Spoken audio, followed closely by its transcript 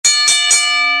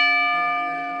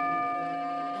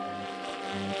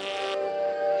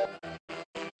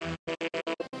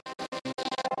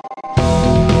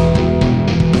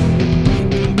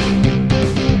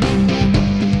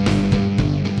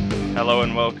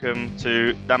welcome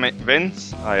to Damn It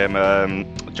Vince. I am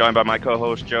joined by my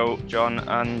co-host Joe, John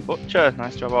and Butcher.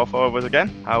 Nice to have all four of us again.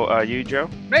 How are you, Joe?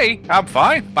 Me? I'm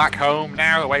fine. Back home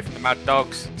now, away from the mad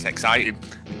dogs. It's exciting.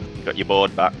 Got your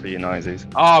board back for your noises.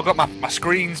 Oh, I've got my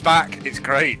screens back. It's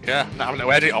great, yeah. Not having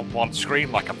to edit on one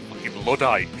screen like a fucking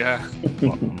Luddite, yeah.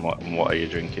 What are you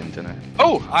drinking tonight?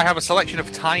 Oh, I have a selection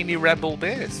of Tiny Rebel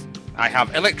beers. I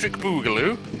have Electric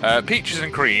Boogaloo, Peaches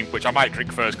and Cream, which I might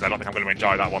drink first because I don't think I'm going to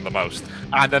enjoy that one the most.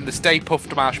 And then the Stay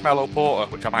Puft Marshmallow Porter,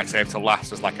 which I might save to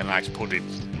last as like a nice pudding.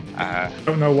 I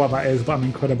don't know what that is, but I'm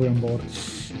incredibly on board.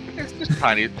 It's just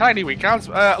tiny wee cans.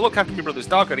 Look after my brother's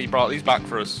dog, and he brought these back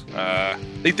for us.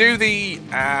 They do the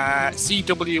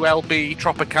CWLB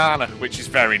Tropicana, which is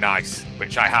very nice.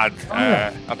 Which I had.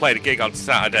 I played a gig on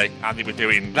Saturday, and they were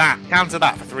doing cans of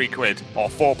that for £3 or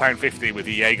 £4.50 with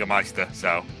the Jägermeister.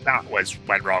 So that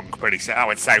went wrong pretty. I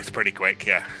went south pretty quick.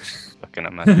 Yeah. I can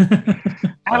imagine.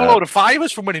 I had a load of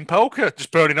fivers from winning poker,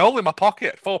 just burning all in my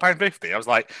pocket. £4.50. I was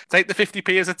like, take the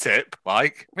 50p as a tip.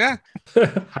 Like, yeah.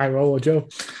 High roller, Joe.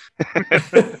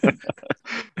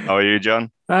 How are you,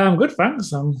 John? I'm good,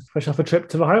 thanks. I'm fresh off a trip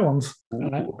to the Highlands.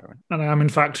 And I am, in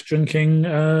fact, drinking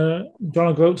John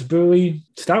O'Groats Brewery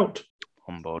Stout.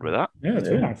 On board with that. Yeah, it's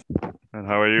very nice. And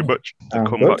how are you, Butch?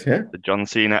 The John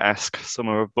Cena-esque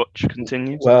summer of Butch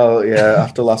continues. Well, yeah,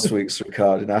 after last week's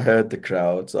recording, I heard the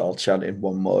crowds all chanting,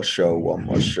 one more show.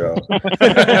 So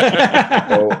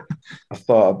I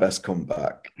thought I'd best come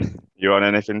back. You on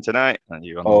anything tonight? I'm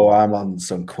on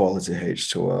some quality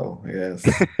H2O, yes.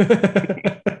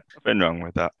 Nothing wrong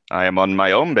with that. I am on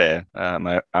my own beer.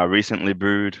 I recently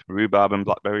brewed rhubarb and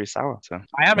blackberry sour. So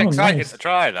I am excited to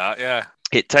try that, yeah.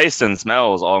 It tastes and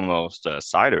smells almost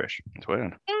ciderish. It's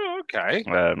weird. Oh, okay.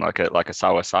 Like a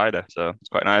sour cider, so it's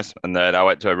quite nice. And then I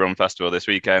went to a rum festival this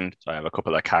weekend, so I have a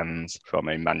couple of cans from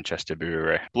a Manchester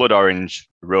brewery. Blood orange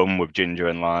rum with ginger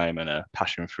and lime and a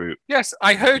passion fruit. Yes,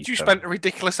 I heard you spent a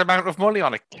ridiculous amount of money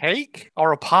on a cake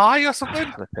or a pie or something.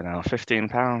 Flipping out,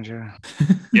 £15, yeah.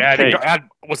 Yeah,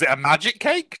 was it a magic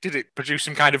cake? Did it produce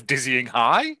some kind of dizzying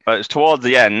high? It's towards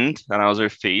the end, and I was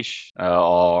with Fish,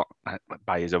 or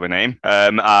by his other name.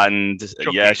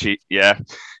 Chucky.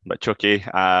 Chucky,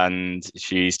 and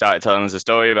she started telling us a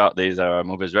story about these are her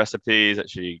mother's recipes that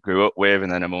she grew up with,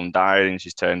 and then her mum died, and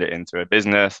she's turned it into a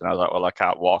business. And I was like, well, I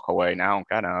can't walk away now,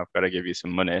 can I? I've got to give you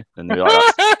some money. And they were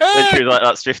like,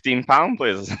 that's £15,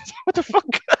 please. What the fuck?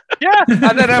 Yeah,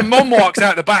 and then her mum walks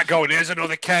out the back going, here's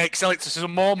another cake, sell it to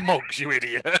some more mugs, you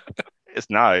idiot.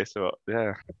 It's nice, but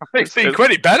yeah.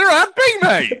 £15 it better had be,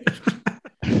 mate.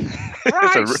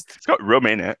 It's got rum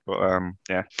in it, but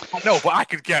yeah. I know, but I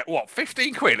could get,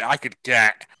 £15? I could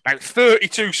get about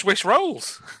 32 Swiss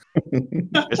rolls.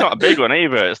 It's not a big one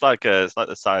either. It's like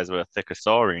the size of a thicker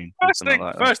saurine.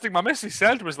 First thing my missus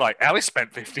said was like, Alice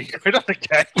spent £15 on the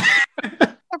cake.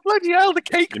 Bloody hell, the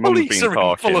cake police are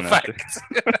in full effect.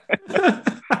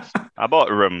 I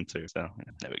bought rum too, so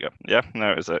there we go. Yeah,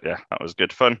 no, that was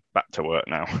good fun. Back to work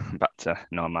now, back to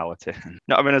normality.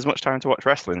 Not having as much time to watch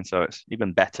wrestling, so it's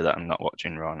even better that I'm not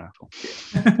watching Raw now.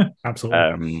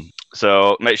 Absolutely.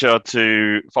 So make sure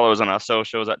to follow us on our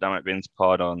socials at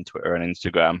DamnItVincePod on Twitter and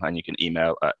Instagram, and you can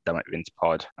email at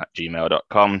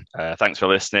DamnItVincePod@gmail.com. Thanks for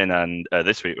listening, and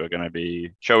this week we're going to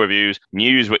be show reviews,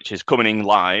 news which is coming in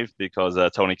live because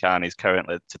Tony Khan is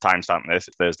currently, to timestamp this,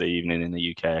 it's Thursday evening in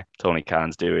the UK. Tony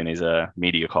Khan's doing his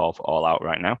media call for All Out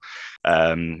right now,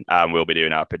 and we'll be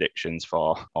doing our predictions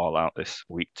for All Out this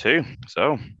week too.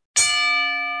 So,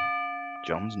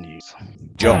 John's news.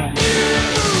 John.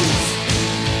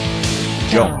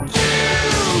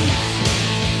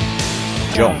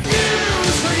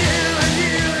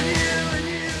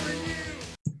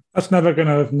 That's never going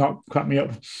to not crack me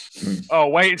up. Oh,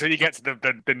 wait until you get to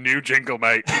the new jingle,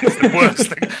 mate. It's the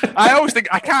worst thing. I always think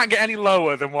I can't get any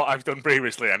lower than what I've done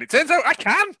previously, and it turns out I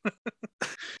can.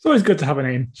 It's always good to have a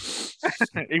name.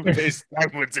 Even if it's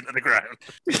downwards into the ground.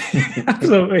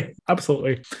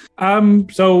 Absolutely.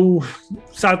 So,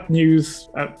 sad news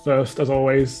at first, as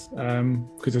always,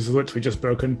 because this is literally just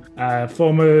broken.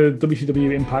 Former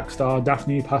WCW Impact star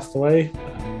Daphne passed away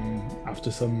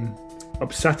after some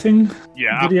upsetting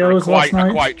videos last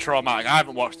night. Quite traumatic. I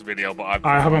haven't watched the video, but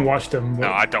I haven't watched them.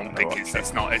 No, I don't think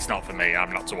it's not for me.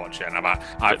 I'm not to watch it, and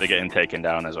they're getting taken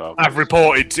down as well. I've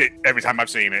reported it every time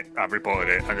I've seen it. I've reported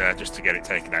it, and just to get it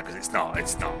taken down because it's not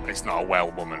a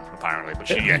well woman apparently. But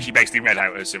she basically read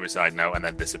out her suicide note and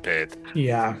then disappeared.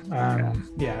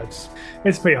 It's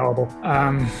pretty horrible.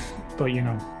 But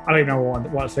I don't know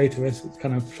what to say to this. It's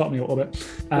kind of shocked me a little bit.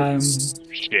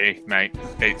 Shitty, mate.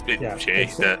 It's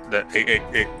shitty that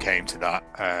it came to that.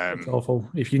 It's awful.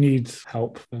 If you need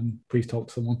help, then please talk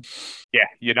to someone. Yeah,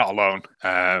 you're not alone.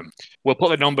 We'll put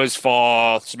the numbers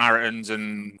for Samaritans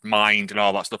and Mind and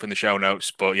all that stuff in the show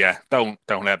notes. But yeah, don't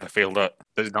ever feel that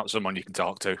there's not someone you can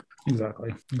talk to.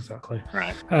 Exactly.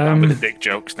 Right. With the dick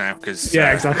jokes now, because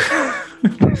yeah, exactly.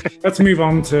 Let's move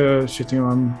on to shitting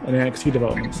on NXT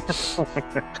developments.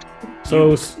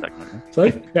 So,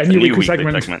 sorry, yeah, new weekly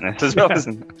segment as well,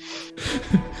 isn't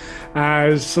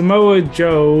it? Samoa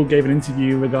Joe gave an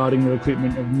interview regarding the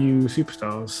recruitment of new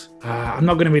superstars. I'm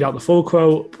not going to read out the full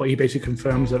quote, but he basically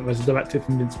confirms that there's a directive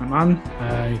from Vince McMahon.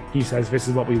 He says this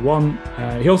is what we want.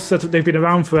 He also said that they've been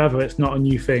around forever. It's not a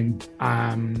new thing,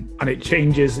 and it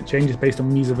changes. It changes based on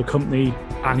the needs of the company.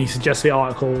 And he suggests the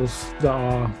articles that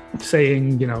are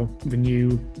saying, the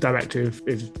new directive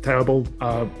is terrible,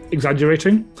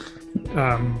 exaggerating.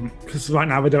 Because right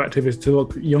now the directive is to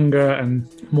look younger and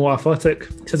more athletic.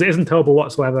 Because it isn't terrible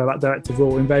whatsoever. That directive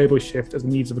will invariably shift as the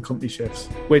needs of the company shifts,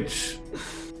 which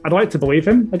I'd like to believe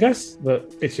him, I guess,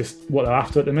 but it's just what they're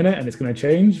after at the minute, and it's going to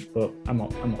change. But I'm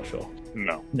not sure.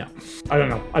 No, I don't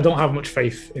know. I don't have much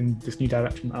faith in this new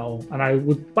direction at all, and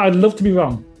I'd love to be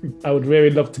wrong. I would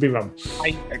really love to be wrong.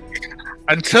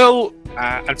 Until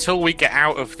we get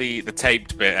out of the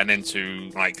taped bit and into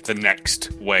like the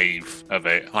next wave of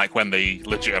it, like when they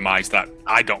legitimize that.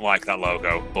 I don't like that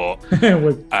logo, but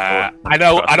I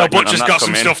know Butcher's got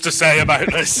some stuff to say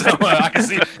about this, so I can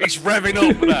see he's revving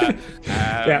up there.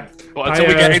 Yeah. But until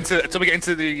we get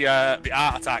into the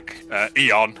Art Attack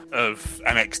eon of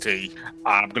NXT,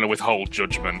 I'm going to withhold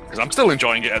judgment because I'm still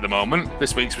enjoying it at the moment.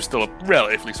 This week's was still a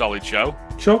relatively solid show.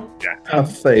 Sure. Yeah. I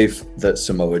have faith that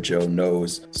Samoa Joe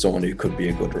knows someone who could be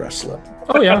a good wrestler.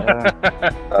 Oh yeah.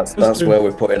 That's where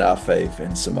we're putting our faith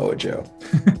in Samoa Joe.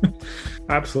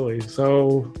 Absolutely.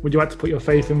 So, would you like to put your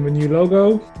faith in the new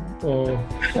logo, or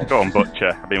go on,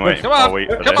 Butcher? I've been waiting all week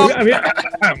for this.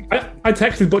 I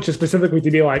texted Butcher specifically to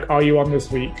be like, "Are you on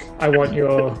this week? I want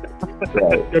your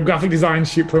graphic design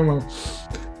shoot promo."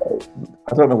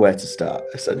 I don't know where to start,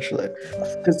 essentially.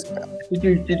 Because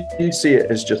did you see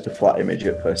it as just a flat image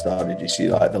at first, or did you see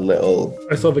like the little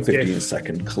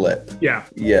 15-second clip? Yeah.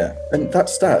 Yeah. And that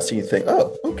starts and you think,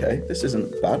 oh, okay, this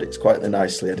isn't bad. It's quite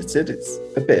nicely edited. It's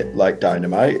a bit like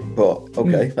Dynamite, but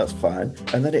okay, that's fine.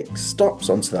 And then it stops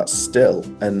onto that still,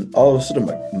 and all of a sudden,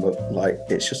 like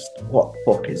it's just, what the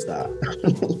fuck is that?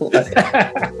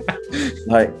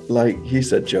 like you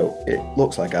said, Joe, it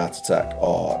looks like Art Attack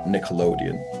or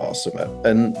Nickelodeon or something.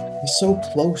 And it's so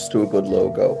close to a good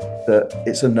logo that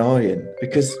it's annoying,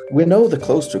 because we know they're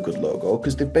close to a good logo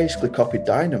because they've basically copied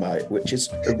Dynamite, which is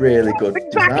a really good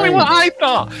exactly design. What I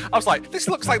thought. I was like, this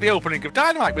looks like the opening of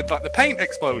Dynamite with like the paint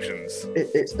explosions.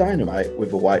 It's Dynamite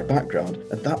with a white background,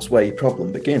 and that's where your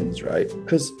problem begins, right?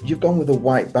 Because you've gone with a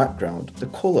white background, the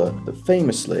colour that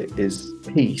famously is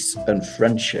peace and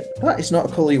friendship. That is not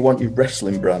a colour you want your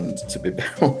wrestling brand to be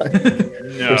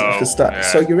No.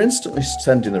 So you're instantly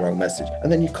sending the wrong message,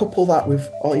 and then you couple that with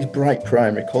all these bright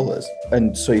primary colours,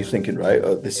 and so you're thinking, right,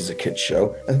 oh, this is a kids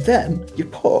show, and then you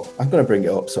put, I'm going to bring it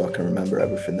up so I can remember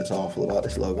everything that's awful about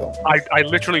this logo. I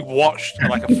literally watched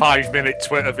like a 5-minute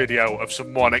Twitter video of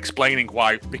someone explaining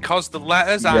why, because the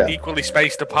letters aren't equally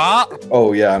spaced apart.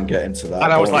 Oh yeah, I'm getting to that.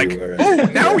 And I was like, oh,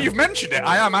 now you've mentioned it,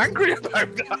 I am angry about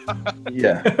that.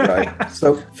 Yeah, right.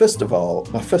 So first of all,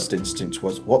 my first instinct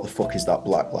was, what the fuck is that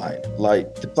black line?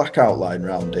 Like the black outline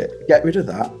around it. Get rid of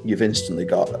that, you've instantly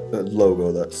got a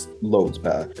logo that's loads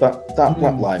better. That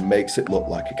black line makes it look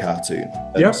like a cartoon.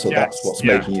 And so that's what's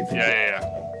making you think.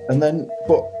 Yeah. And then,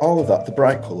 but all of that, the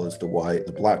bright colours, the white,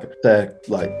 the black, they're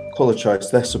like colour choice,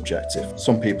 they're subjective.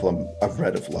 Some people I've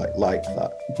read have like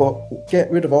that. But get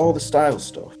rid of all the style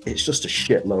stuff. It's just a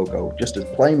shit logo, just as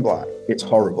plain black. It's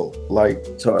horrible. Like,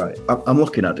 it's all right. I'm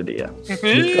looking at it here.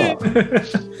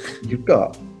 You've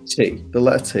got T, the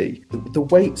letter T. The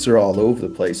weights are all over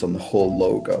the place on the whole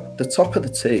logo. The top of the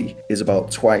T is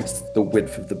about twice the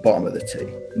width of the bottom of the T.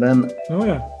 And then,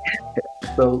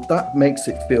 so that makes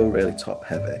it feel really top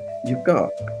heavy. You've got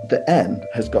the N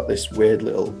has got this weird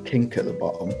little kink at the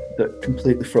bottom that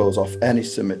completely throws off any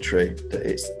symmetry that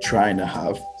it's trying to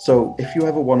have. So if you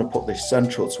ever want to put this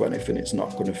central to anything, it's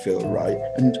not going to feel right.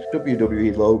 And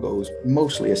WWE logos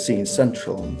mostly are seen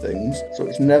central on things, so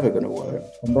it's never going to work.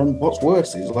 And then what's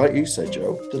worse is, like you said,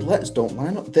 Joe, the letters don't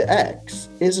line up. The X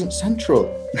isn't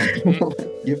central.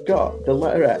 You've got the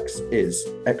letter X is,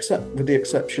 except with the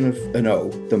exception of an O,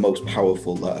 the most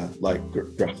powerful letter, like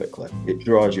graphically. It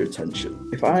draws your attention.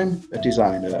 If I'm a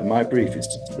designer and my brief is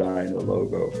to design a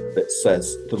logo that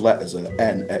says the letters are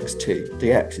NXT,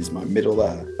 the X is my middle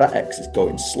there. That X is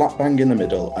going slap bang in the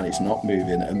middle and it's not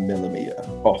moving a millimetre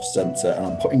off centre, and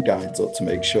I'm putting guides up to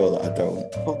make sure that I don't.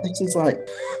 But this is like,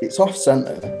 it's off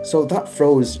centre, so that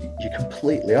throws you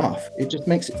completely off. It just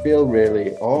makes it feel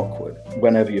really awkward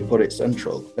whenever you put it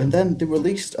central. And then they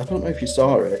released, I don't know if you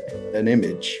saw it, an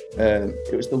image.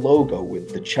 It was the logo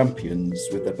with the champions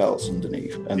with their belts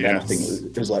underneath, and then I think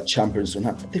it was like champions and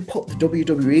that. They put the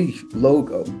WWE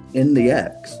logo in the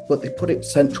X, but they put it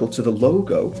central to the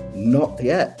logo, not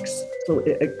the X. So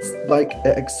it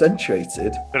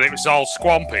accentuated that it was all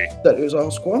squampy.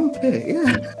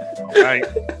 Yeah. Right.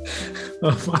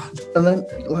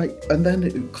 And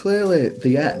then clearly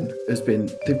the N has been,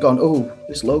 they've gone, oh,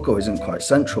 this logo isn't quite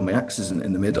central, my X isn't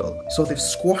in the middle. So they've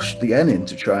squashed the N in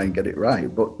to try and get it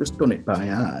right, but just done it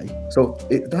by eye. So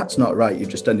that's not right. You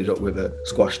just ended up with a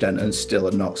squashed N and still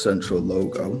a not central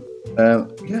logo.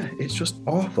 It's just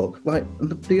awful. Like,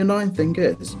 the annoying thing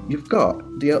is, you've got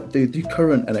the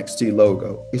current NXT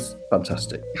logo is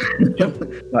fantastic.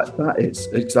 Like, that is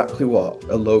exactly what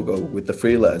a logo with the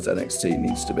 3 letters NXT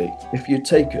needs to be. If you'd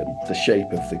taken the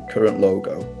shape of the current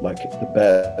logo, like the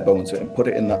bare bones of it, and put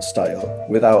it in that style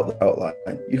without the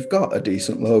outline, you've got a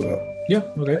decent logo. Yeah,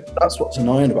 okay. That's what's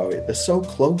annoying about it. They're so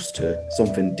close to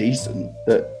something decent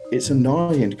that it's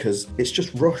annoying because it's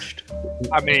just rushed.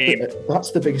 I mean,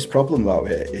 that's the biggest problem about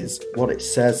it, is what it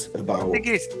says about. The thing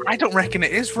is, I don't reckon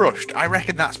it is rushed. I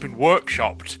reckon that's been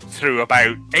workshopped through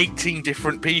about 18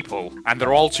 different people, and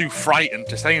they're all too frightened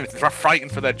to say anything. They're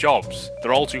frightened for their jobs.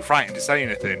 They're all too frightened to say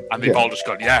anything, and they've all just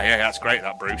gone, yeah, that's great,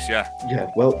 that Bruce, yeah.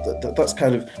 Yeah, well, that's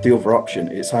kind of the other option.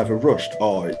 It's either rushed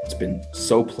or it's been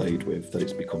so played with that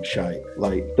it's become shite.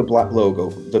 Like the black logo,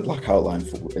 the black outline,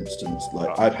 for instance.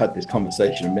 Like, I've had this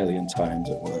conversation a million times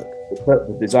at work.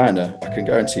 The designer, I can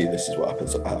guarantee you this is what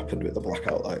happened with the black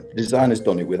outline. The designer's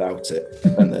done it without it,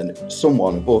 and then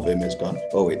someone above him has gone,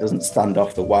 oh, it doesn't stand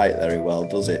off the white very well,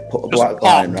 does it? Put a black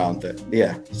line around it.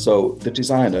 Yeah, so the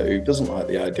designer, who doesn't like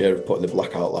the idea of putting the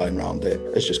black outline around it,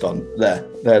 has just gone,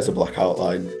 there's a black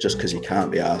outline, just because he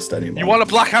can't be asked anymore. You want a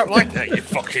black outline? There you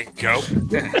fucking go.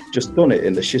 Just done it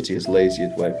in the shittiest,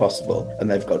 laziest way possible,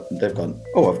 and they've gone,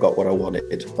 oh, I've got what I wanted,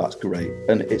 that's great.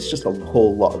 And it's just a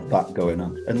whole lot of that going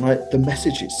on. And like, the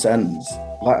message it sends,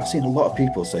 like, I've seen a lot of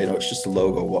people say, no, it's just a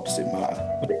logo, what does it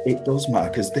matter? But it does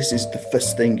matter, because this is the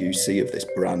first thing you see of this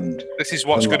brand. This is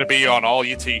what's going to be on all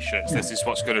your t-shirts. Yeah. This is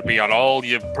what's going to be on all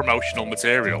your promotional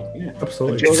material. Yeah,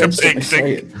 absolutely.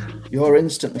 You're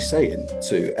instantly saying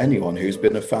to anyone who's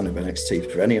been a fan of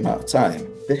NXT for any amount of time,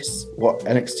 what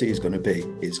NXT is going to be,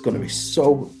 it's going to be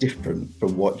so different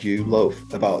from what you love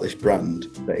about this brand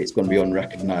that it's going to be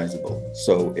unrecognisable.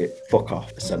 So fuck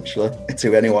off, essentially.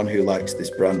 To anyone who likes this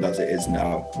brand as it is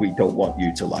now, we don't want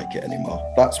you to like it anymore.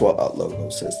 That's what that logo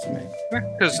says to me.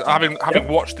 Because having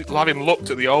looked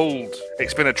at the old,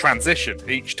 it's been a transition.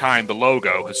 Each time the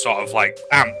logo has sort of like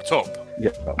amped up.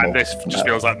 Yeah, and this just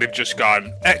feels like they've just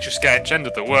gone Etch-a-Sketch, end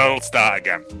of the world, start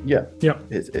again. Yeah.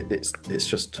 It's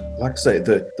just, like I say,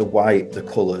 the white, the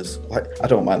colours. Like, I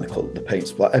don't mind the colour, the paint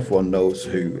splat. Everyone knows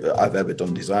who I've ever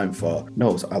done design for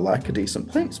knows I like a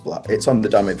decent paint splat. It's on the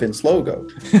Damn It Vince logo.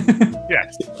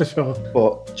 Yes, for sure.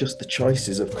 But just the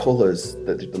choices of colours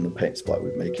that they've done the paint splat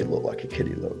would make it look like a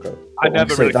kiddie logo. I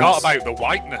never really thought about the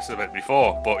whiteness of it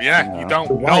before, but you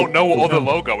don't know what other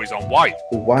logo is on white.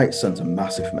 The white sends a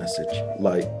massive message,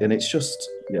 and it's just,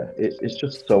 it's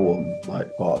just so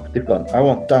they've gone, I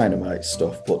want Dynamite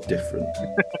stuff, but different.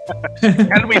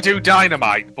 Can we do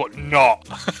Dynamite, but not?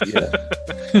 Yeah.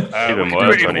 Even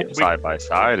worse when it's side by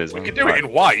side, isn't it? We can do it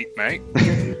in white, mate.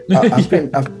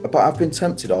 I've been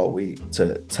tempted all week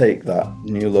to take that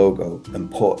new logo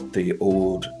and put the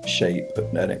old shape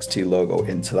NXT logo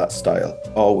into that style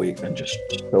all week and just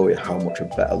show you how much a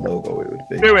better logo it would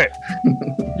be. Do it.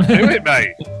 Do it,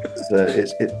 mate.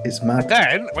 It's mad.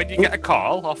 Then, when you get a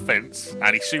call off Vince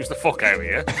and he sues the fuck out of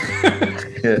you,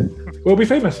 we'll be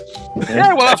famous.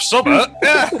 Yeah, we'll have summer.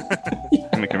 Yeah.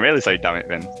 And we can really say, damn it,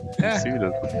 Vince. Yeah. Sue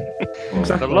them.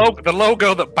 Exactly. The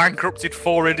logo that bankrupted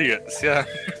 4 idiots. Yeah.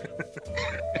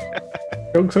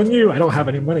 Joke's on you. I don't have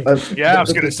any money. I was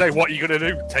going to say, what are you going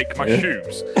to do? Take my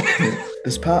shoes?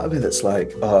 There's part of me that's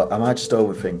like, am I just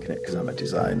overthinking it because I'm a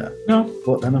designer? No.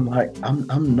 But then I'm like,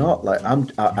 I'm not. Like,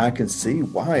 I can see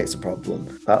why it's a problem.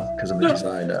 That's because I'm a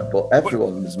designer. But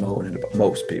everyone's moaning about.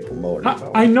 Most people moaning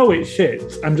about. I know it's shit.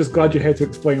 I'm just glad you're here to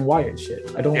explain why it's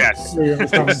shit. I don't really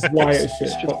understand why it's shit.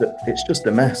 It's just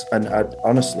a mess. And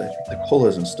honestly, the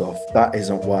colours and stuff, that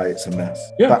isn't why it's a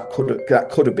mess. Yeah. That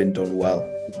could have been done well.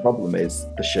 the problem is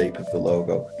the shape of the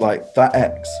logo. Like that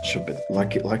X should be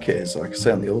like it is. Like I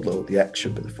say on the old logo, the X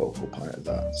should be the focal point of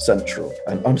that, central.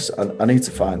 And honestly, I need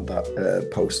to find that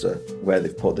poster where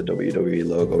they've put the WWE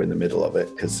logo in the middle of it,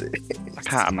 because I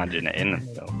can't imagine it in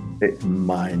it though. It's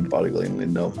mind-bogglingly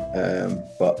numb.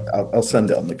 But I'll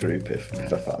send it on the group if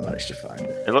I manage to find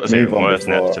it. It looks even worse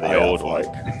next to the old one.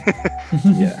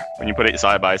 Yeah. When you put it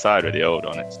side by side with the old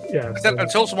one, it's... Yeah.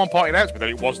 Until someone pointed out to me that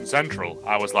it wasn't central,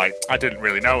 I was like, I didn't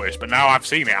really notice. But now I've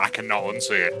seen it, I cannot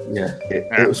unsee it. Yeah.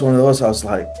 It was one of those, I was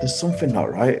like, there's something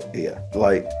not right here.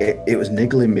 Like, it was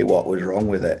niggling me what was wrong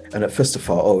with it. And at first I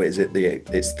thought, it's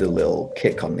the little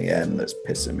kick on the end that's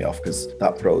pissing me off, because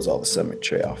that throws all the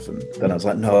symmetry off. And then I was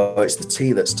like, no, it's the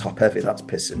T that's top heavy that's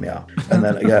pissing me off. And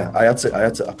then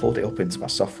I pulled it up into my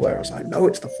software. I was like, no,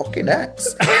 it's the fucking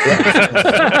X.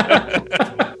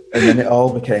 And then it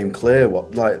all became clear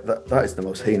what, like, that is the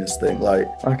most heinous thing. Like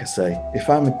I say,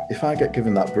 if I get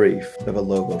given that brief of a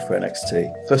logo for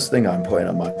NXT, first thing I'm putting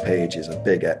on my page is a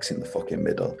big X in the fucking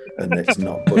middle, and it's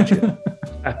not budget.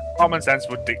 Common sense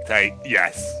would dictate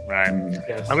yes, right?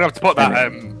 Yes. I'm gonna have to put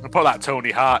that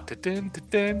Tony Hart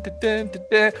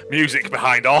music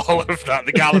behind all of that,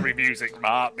 the gallery music, my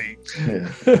heartbeat.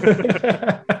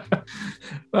 Yeah.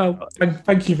 Well,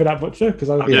 thank you for that, Butcher. Because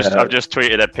I've just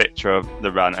tweeted a picture of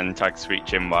the rant and tagged Sweet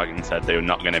Chinwag and said they were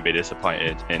not going to be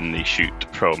disappointed in the shoot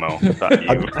promo.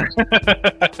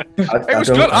 It was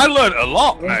good. I learned a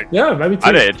lot, mate. Yeah, maybe too.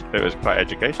 I did. It was quite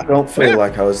educational. I don't feel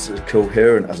like I was as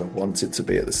coherent as I wanted to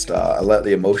be at the start. I let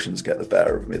the emotions get the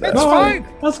better of me. That's fine.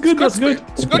 That's good. That's good.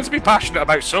 It's good to be passionate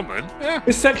about something. Yeah.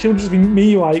 This section will just be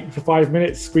me, like, for 5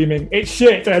 minutes screaming, "It's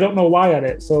shit!" and I don't know why at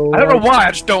it. So I don't know why.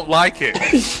 I just don't like it.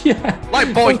 Yeah.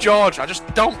 Like Boy George, I just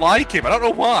don't like him. I don't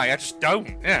know why. I just don't.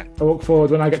 Yeah. I look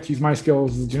forward when I get to use my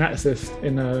skills as a geneticist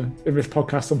in this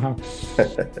podcast somehow.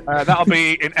 That'll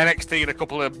be in NXT in a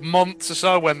couple of months or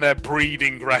so when they're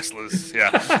breeding wrestlers.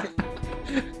 Yeah.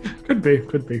 Could be.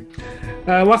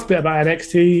 Last bit about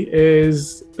NXT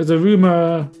is there's a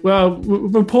rumor,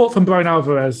 report from Brian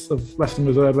Alvarez of Wrestling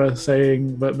Observer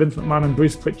saying that Vince McMahon and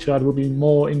Bruce Pritchard will be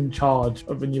more in charge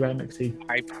of the new NXT.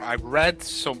 I read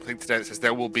something today that says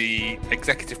there will be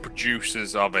executive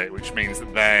producers of it, which means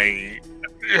that they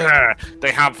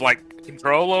have like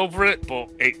control over it, but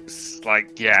it's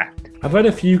like, yeah. I've read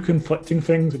a few conflicting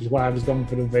things, which is why I've just gone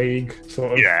for the vague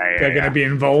sort of. They're going to be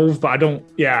involved, but I don't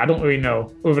really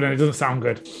know. Other than it doesn't sound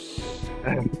good.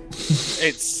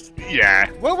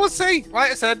 Well, we'll see.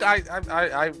 Like I said,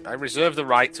 I reserve the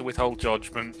right to withhold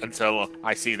judgment until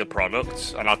I see the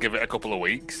product, and I'll give it a couple of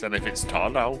weeks. And if it's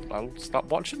done, I'll stop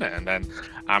watching it, and then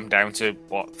I'm down to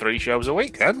 3 shows a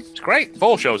week. Then it's great.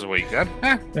 4 shows a week. Then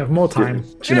you have more time.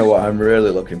 Do you know what I'm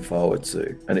really looking forward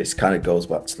to? And it kind of goes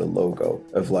back to the logo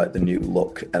of like the new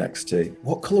look NXT.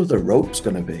 What colour are the ropes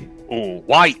going to be? Oh,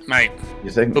 white, mate.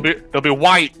 You think they'll be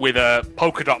white with a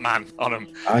polka dot man on them?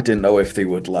 I didn't know if they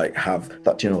would like have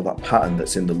that. That pattern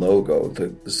that's in the logo, the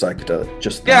psychedelic.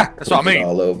 Just that's what I mean.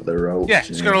 All over the ropes. Yeah,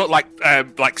 it's going to look like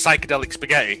psychedelic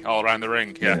spaghetti all around the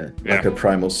ring. Yeah. Like a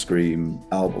Primal Scream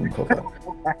album cover.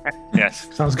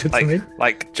 Yes, sounds good to me.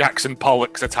 Like Jackson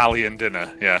Pollock's Italian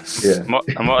dinner. Yes. Yeah.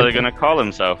 And what are they going to call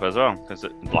themselves as well? Because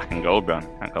it's Black and Gold brand.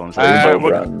 Can't call themselves Rainbow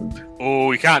brand.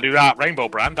 Oh, you can't do that. Rainbow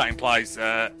brand. That implies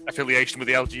affiliation with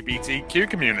the LGBTQ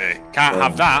community. Can't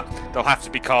have that. They'll have to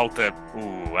be called the.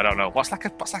 Ooh, I don't know. What's like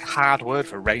a hard word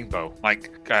for rainbow?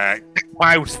 Like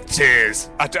cloud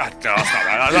tears. I don't know. That's not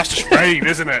right. That's just rain,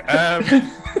 isn't it?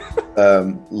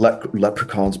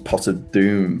 Leprechaun's Potted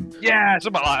Doom. Yeah,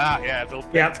 something like that. Yeah.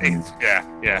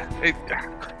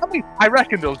 I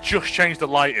reckon they'll just change the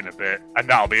lighting a bit, and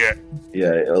that'll be it.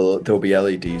 Yeah, there'll be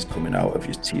LEDs coming out of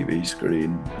your TV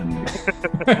screen, and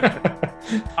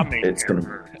I mean, it's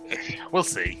gonna. We'll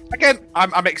see. Again,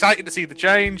 I'm excited to see the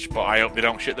change, but I hope they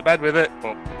don't shit the bed with it.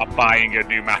 But I'm buying a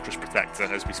new mattress protector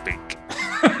as we speak.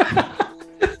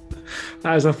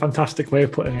 That is a fantastic way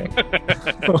of putting it.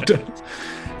 Well done.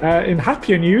 In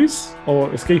happier news,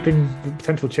 or escaping the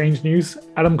potential change news,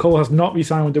 Adam Cole has not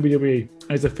re-signed with WWE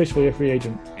and is officially a free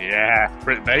agent. Yeah,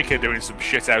 Britt Baker doing some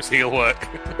shithouse heel work.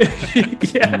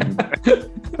 Yeah.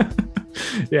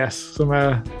 Yes, some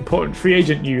important free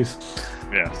agent news.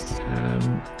 Yes.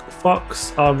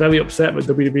 Fox are very upset that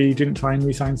WWE didn't try and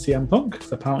re-sign CM Punk,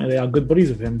 because apparently they are good buddies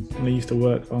of him and they used to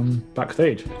work on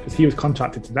backstage, because he was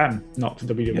contracted to them, not to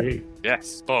WWE. Yep.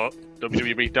 Yes, but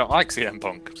WWE don't like CM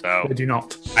Punk, so they do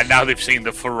not. And now they've seen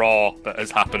the furore that has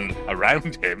happened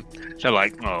around him. They're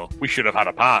like, "Oh, we should have had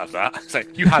a part of that." It's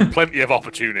like, you had plenty of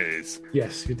opportunities.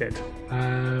 Yes, you did.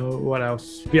 What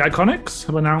else? The Iconics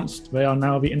have announced they are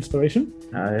now the Inspiration.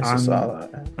 Yes, I saw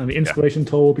that. And the Inspiration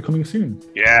tour will be coming soon.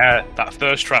 Yeah, that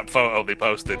thirst trap photo they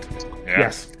posted. Yeah.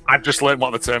 Yes. I've just learned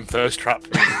what the term thirst trap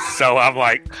means, so I'm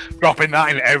like dropping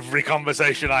that in every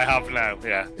conversation I have now.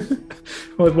 Yeah.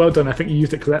 Well done. I think you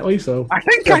used it correctly. So I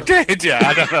think I did. Yeah,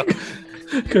 I don't know.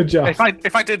 Good job.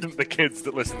 If I didn't, the kids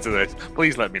that listen to this,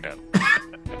 please let me know.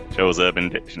 Joe's Urban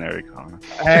Dictionary corner.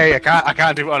 Hey, I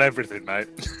can't do it on everything,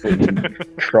 mate.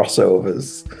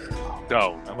 Crossovers.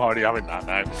 No, I'm already having that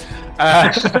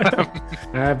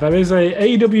There now. is a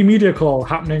AEW media call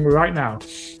happening right now.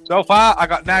 So far, I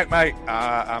got out, mate.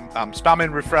 I'm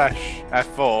spamming refresh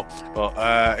F4,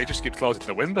 but it just keeps closing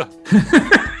the window.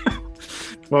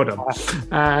 Well done.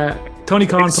 Tony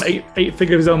Khan put eight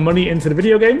figures of his own money into the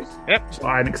video game. Yep. So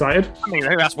I'm excited. I mean, I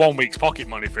think that's 1 week's pocket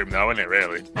money for him, though, isn't it,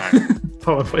 really?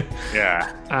 Probably.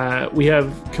 Yeah. We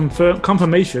have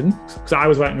confirmation, because I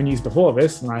was writing the news before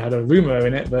this, and I had a rumor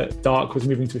in it that Dark was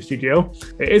moving to a studio.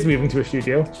 It is moving to a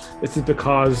studio. This is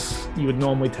because you would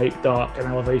normally tape Dark and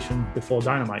Elevation before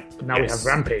Dynamite, but now we have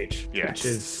Rampage, which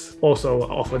is also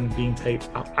often being taped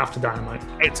after Dynamite.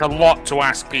 It's a lot to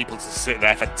ask people to sit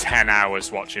there for 10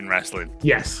 hours watching wrestling.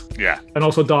 Yes. Yeah. And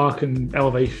also Dark and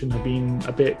Elevation have been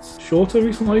a bit shorter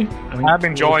recently. I'm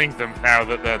enjoying them now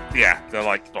that they're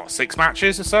like, what, 6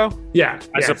 matches or so? Yeah.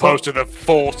 As opposed to the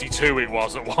 42 it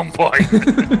was at one point.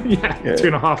 yeah,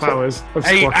 2.5 hours. Of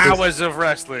 8 squashes. hours of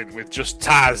wrestling with just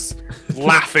Taz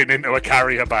laughing into a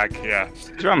carrier bag. Yeah.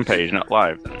 Is Rampage not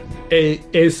live then? It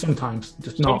is sometimes,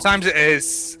 just not. Sometimes it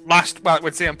is. When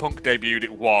CM Punk debuted,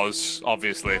 it was,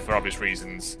 obviously, for obvious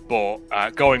reasons. But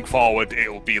going forward,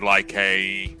 it'll be like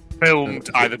a filmed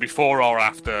either before or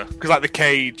after. Because like the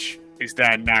Cage is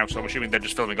there now, so I'm assuming they're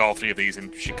just filming all 3 of these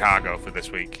in Chicago for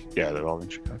this week. Yeah, they're all in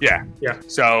Chicago. Yeah.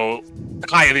 So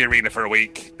hire the arena for a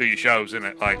week, do your shows,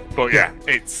 innit? But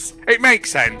it makes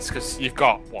sense because you've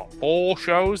got 4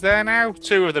 shows there now.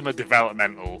 2 of them are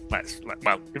developmental.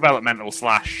 Developmental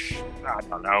slash I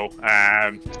don't know.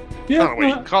 I don't know what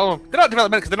you can call them. They're not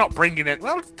developmental because they're not bringing it.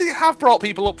 Well, they have brought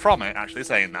people up from it. Actually,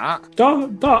 saying that.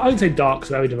 Dark, I'd say Dark's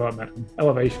very developmental.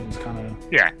 Elevation's kind of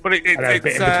but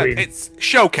it's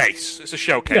showcase. It's a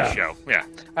showcase show. Yeah.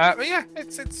 But yeah,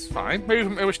 it's fine. Move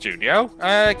them to a studio.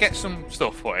 Get some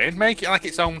stuff put in. Make it like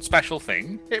its own special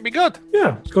thing. It'd be good.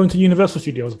 Yeah, it's going to Universal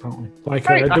Studios apparently. Like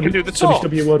I can do the tour.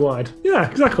 WCW Worldwide. Yeah,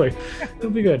 exactly.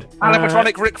 It'll be good.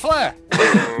 Animatronic Ric Flair.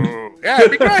 Yeah,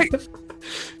 it'd be great.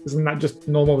 Isn't that just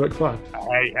normal Ric Flair?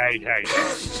 Hey.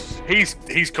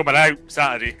 He's coming out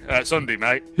Sunday,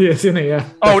 mate. Yes, isn't he? Yeah.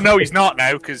 Oh, no, he's not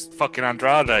now, because fucking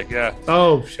Andrade, yeah.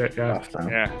 Oh, shit, yeah.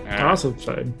 Yeah. Oh, that's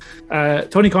upsetting.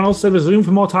 Tony Khan also said there's room for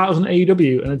more titles in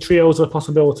AEW, and a trio's a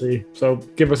possibility. So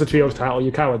give us a trios title,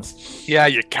 you cowards. Yeah,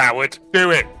 you coward. Do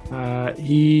it.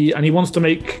 He wants to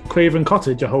make Craven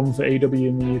Cottage a home for AEW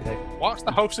in the UK. What's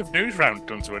the host of News Round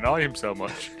done to annoy him so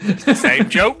much? It's the same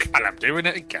joke, and I'm doing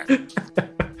it again.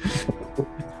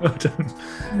 Well done.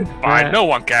 Fine, no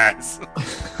one cares.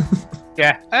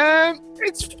 Yeah.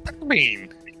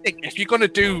 If you're going to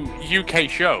do UK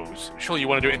shows, surely you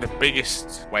want to do it in the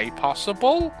biggest way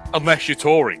possible, unless you're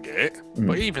touring it.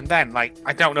 But even then, I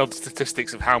don't know the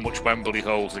statistics of how much Wembley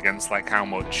holds against how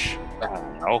much, I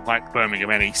don't know, Birmingham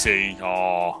NEC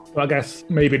or... Well, I guess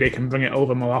maybe they can bring it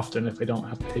over more often if they don't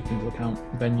have to take into account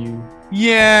venue.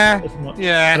 Yeah,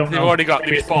 they've already got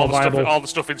all the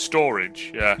stuff in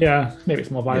storage. Yeah, maybe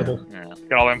it's more viable. Yeah.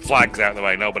 Get all them flags out of the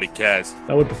way, nobody cares.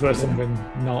 I would prefer something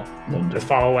not as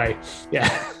far away. Yeah.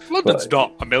 London's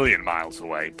not a million miles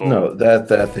away, but... No,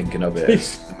 they're thinking of it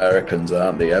as Americans,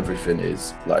 aren't they? Everything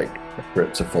is like a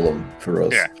trip to Fulham for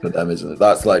us. For them, isn't it?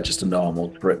 That's just a normal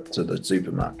trip to the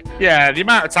Supermac. Yeah, the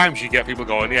amount of times you get people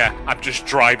going, I'm just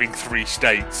driving 3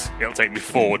 states. It'll take me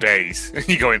 4 days. And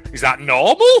you're going, is that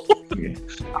normal? Yeah.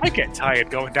 I get tired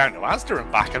going down to Asda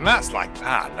and back, and that's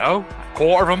a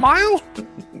quarter of a mile.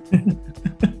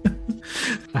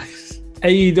 Nice.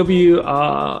 AEW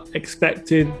are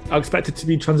expected to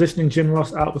be transitioning Jim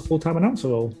Ross out of the full-time announcer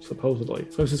role, supposedly.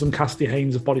 So this is from Cassidy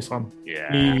Haynes of Body Slam.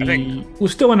 Yeah, he will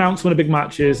still announce some of the big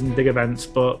matches and big events,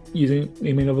 but using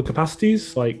other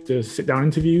capacities, like the sit-down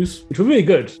interviews, which were really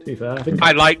good, to be fair.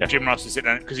 I like Jim Ross to sit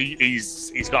down, because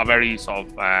he's got a very sort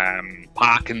of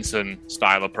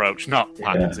Parkinson-style approach, not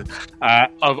Parkinson,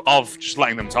 of just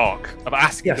letting them talk, of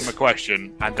asking them a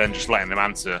question and then just letting them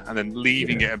answer, and then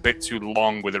leaving it a bit too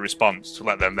long with a response to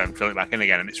let them then fill it back in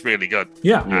again, and it's really good.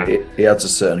 He adds a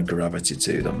certain gravity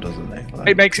to them, doesn't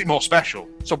he? It makes it more special.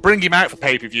 So bring him out for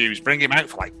pay-per-views, bring him out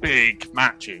for big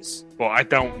matches, but I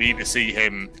don't need to see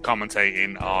him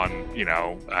commentating on,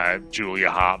 Julia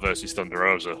Hart versus Thunder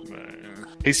Rosa.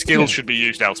 His skills should be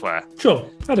used elsewhere. Sure,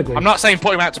 I'd agree. I'm not saying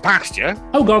put him out to pasture.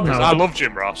 Oh God, no! I love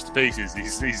Jim Ross to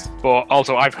pieces. But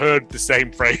also I've heard the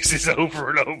same phrases over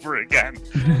and over again.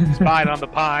 Spine on the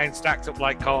pine, stacked up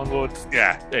like Collingwood.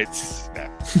 Yeah.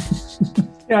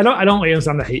 Yeah, I don't really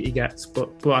understand the hate he gets, but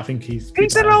I think he's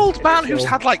an old man who's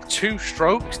had like 2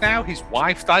 strokes now. His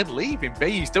wife died. Leave him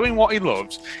be. He's doing what he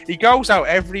loves. He goes out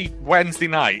every Wednesday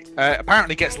night.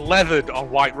 Apparently gets leathered on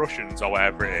White Russians or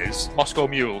whatever it is, Moscow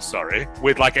Mules, sorry,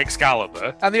 with like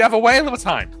Excalibur, and they have a whale of a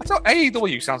time. I thought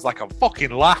AEW sounds like a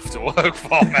fucking laugh to work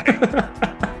for, mate.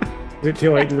 Is it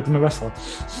too late to become a wrestler?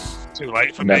 Too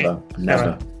late for me.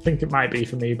 Never. I think it might be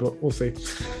for me, but we'll see.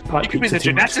 You could be the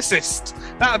geneticist.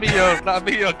 That'd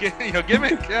be your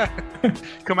gimmick. Yeah.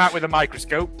 Come out with a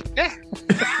microscope. Yeah.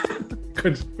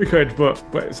 We could, but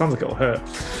it sounds like it'll hurt.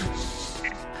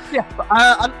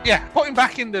 Yeah, put him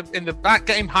back in the back,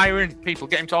 get him hiring people,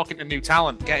 get him talking to new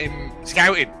talent, get him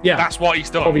scouting. Yeah, that's what he's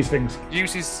done. All these things.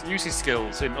 Use his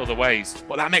skills in other ways.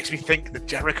 But that makes me think that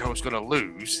Jericho's going to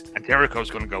lose and Jericho's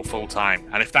going to go full time.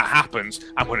 And if that happens,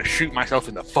 I'm going to shoot myself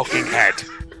in the fucking head.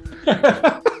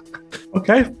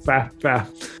 Okay, fair.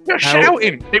 You're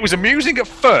shouting. It was amusing at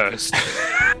first.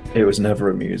 It was never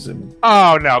amusing.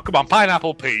 Oh no! Come on,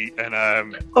 Pineapple Pete and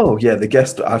Oh yeah, the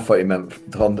guest. I thought you meant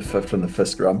on the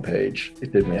Fist Rampage.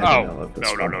 It did me. No.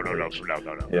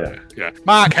 Yeah.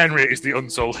 Mark Henry is the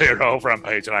unsold hero of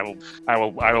Rampage, and I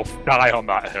will die on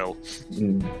that hill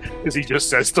because he just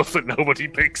says stuff that nobody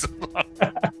picks up on.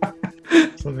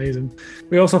 It's amazing.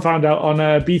 We also found out on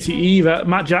BTE that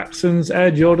Matt Jackson's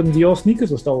Air Jordan Dior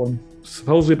sneakers were stolen,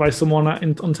 supposedly by someone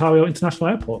at Ontario International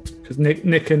Airport, because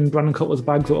Nick and Brandon Cutler's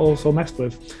bags were also messed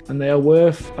with, and they are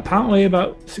worth apparently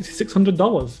about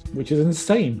 $6,600, which is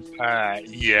insane.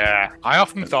 Yeah, I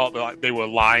often thought that they were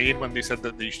lying when they said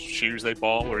that these shoes they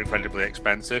bought were incredibly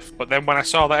expensive, but then when I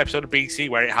saw that episode of BC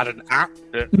where it had an app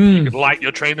that you could light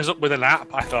your trainers up with an app,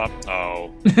 I thought,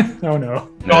 oh no,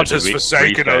 God has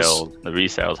forsaken us. The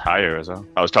resale's higher as well.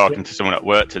 I was talking to someone at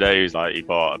work today who's like, he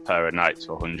bought a pair of Nikes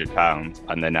for £100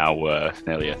 and they're now worth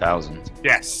nearly $1,000.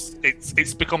 Yes,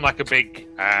 it's become like a big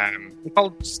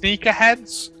called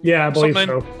sneakerheads. Yeah, I believe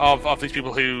so. Of these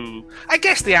people who, I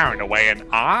guess they are in a way an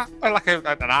art, or like an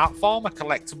art form, a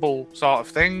collectible sort of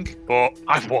thing. But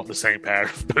I've worn the same pair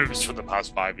of boots for the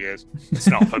past 5 years. It's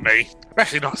not for me,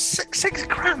 especially not six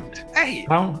grand. Hey,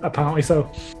 apparently so.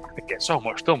 I could get so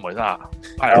much done with that.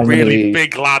 A really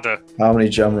big ladder. How many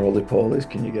Jam Roly-Polies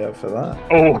can you get for that?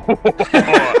 Oh,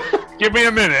 give me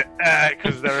a minute,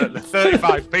 because they're at the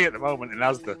 35p at the moment in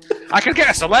Asda. I could get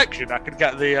a selection. I could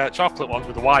get the chocolate ones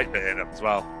with the white bit in them as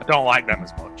well. I don't like them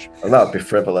as much. Well, that'd be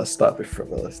frivolous. Don't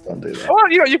do that. Well,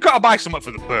 you've got to buy something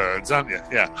for the birds, haven't you?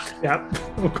 Yeah,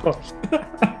 of course.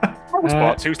 I just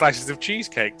bought 2 slices of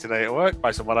cheesecake today at work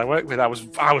by someone I work with. I was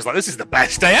like, this is the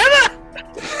best day ever.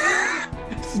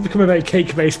 This has become a very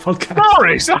cake-based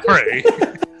podcast. Sorry.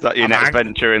 Is that your next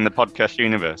venture in the podcast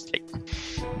universe?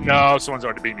 No, someone's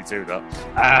already beat me to that.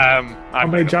 How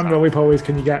many Jam Roly-Polies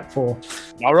can you get for?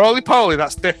 No, Roly-Poly,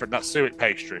 that's different. That's suet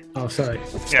pastry. Oh, sorry.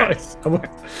 Yeah.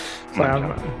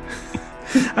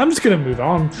 I'm just going to move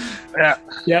on.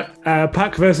 Yeah.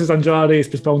 Pac versus Andrade is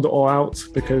postponed to All Out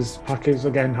because Pac is,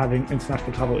 again, having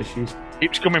international travel issues.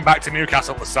 Keeps coming back to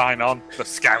Newcastle to sign on, the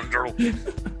scoundrel.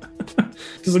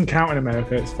 Doesn't count in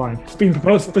America, it's fine. It's been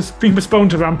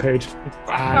postponed to Rampage.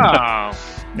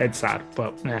 It's sad,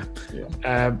 but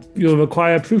yeah. You'll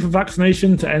require proof of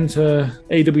vaccination to enter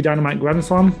AEW Dynamite Grand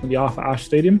Slam at the Arthur Ashe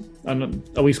Stadium, and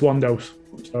at least 1 dose.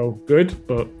 So good,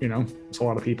 but it's a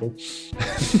lot of people.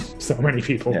 So many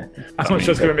people. Yeah. I'm not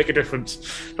sure it's going to make a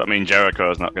difference. That means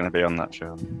Jericho's not going to be on that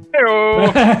show.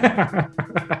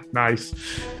 Nice.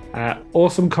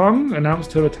 Awesome Kong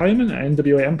announced her retirement at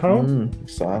NWA Empower.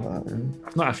 Saw that. Yeah.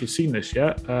 I've not actually seen this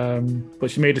yet,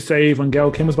 but she made a save when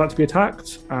Gail Kim was about to be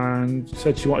attacked and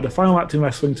said she wanted a final act in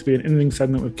wrestling to be an in-ring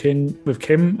segment with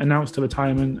Kim, announced her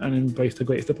retirement and embraced her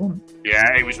greatest opponent.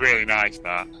 Yeah, it was really nice,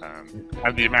 that.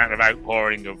 And the amount of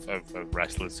outpouring of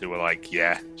wrestlers who were like,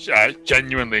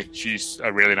 genuinely, she's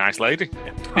a really nice lady.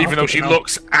 Even though she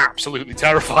looks absolutely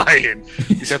terrifying.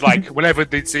 He said, like, whenever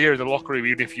they'd see her in the locker room,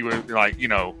 even if you were, like,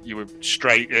 you were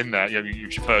straight in there, it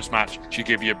was your first match, she'd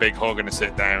give you a big hug and a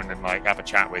sit down and, like, have a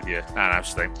chat with you. And I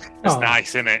just think, it's nice,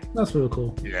 isn't it? That's really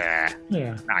cool. Yeah.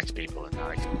 Nice people are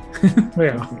nice.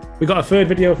 We got a third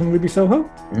video from Ruby Soho.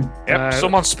 Yep,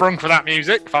 someone sprung for that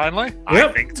music, finally. Yep.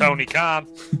 I think Tony Khan.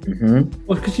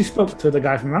 Well, because she spoke to the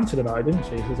guy from Rancid about it, didn't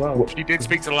she, as well? She did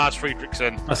speak to Lars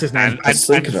Friedrichsen. That's his name.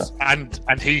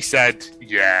 And he said,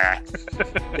 yeah.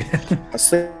 I was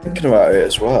thinking about it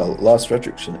as well. Lars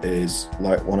Friedrichsen is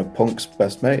like one of Punk's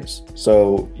best mates.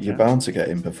 So you're bound to get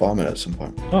him performing at some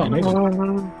point. Oh,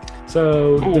 amazing.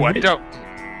 So,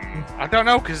 I don't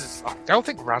know, because I don't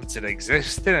think Rancid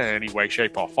exists in any way,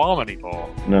 shape, or form anymore.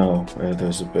 No,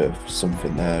 there's a bit of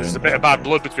something there. There's a bit of bad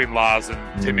blood between Lars and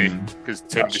Timmy, because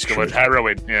Tim discovered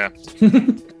heroin,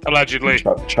 allegedly.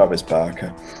 Travis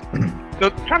Barker. No,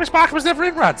 Travis Barker was never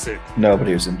in Rancid. No, but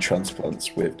he was in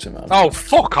Transplants with Tim Armstrong. Oh,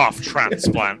 fuck off,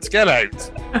 Transplants. Get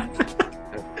out.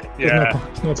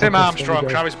 No Tim Armstrong,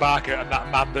 Travis Barker, and that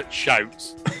man that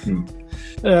shouts.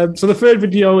 So the third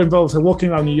video involves her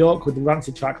walking around New York with the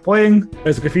Rancid track playing.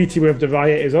 There's a graffiti with "The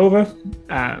Riot is Over."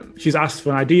 She's asked for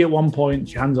an ID at one point.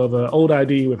 She hands over old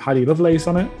ID with Hattie Lovelace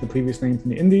on it, the previous name from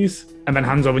the Indies, and then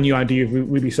hands over new ID with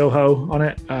Ruby Soho on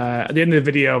it. At the end of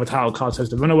the video, the title card says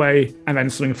 "The Runaway," and then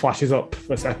something flashes up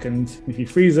for a second. If you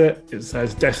freeze it, it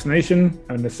says "Destination,"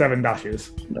 and there's 7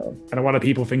 dashes. No. And a lot of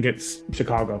people think it's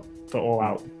Chicago. For All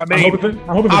Out. I mean, I'm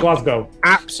hoping for Glasgow.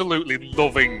 Absolutely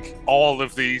loving all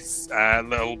of these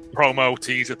little promo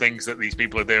teaser things that these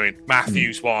people are doing.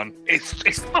 Matthew's one, it's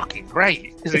fucking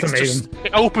great. It's amazing.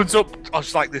 It opens up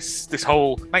just like this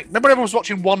whole. Like, remember everyone was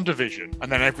watching WandaVision, and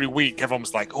then every week everyone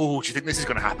was like, "Oh, do you think this is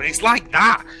going to happen?" It's like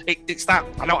that. It's that.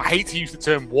 I hate to use the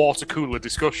term water cooler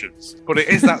discussions, but it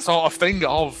is that sort of thing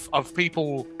of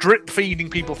people drip feeding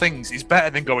people things is better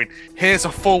than going, "Here's a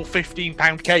full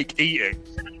 15-pound cake, eat it."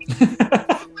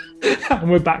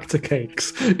 And we're back to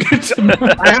cakes. Good to know.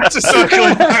 I had to circle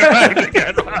it around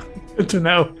again. Good to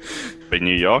know. Be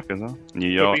New York as well. New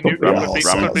York.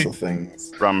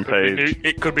 Rampage.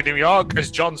 It could be New York,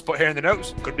 as John's put here in the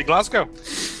notes. Could be Glasgow.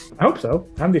 I hope so.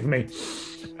 Handy for me.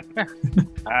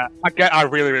 I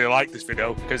really, really like this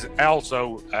video because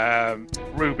also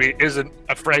Ruby isn't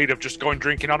afraid of just going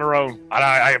drinking on her own,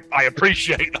 and I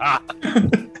appreciate that.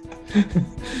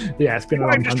 Yeah, it's been a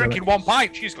long time. I'm just drinking 1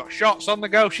 pint. She's got shots on the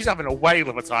go. She's having a whale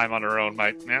of a time on her own,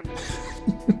 mate. Yeah.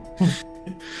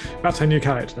 That's her new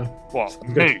character. What?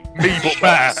 Me but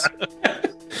better.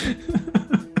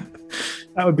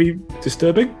 That would be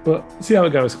disturbing, but see how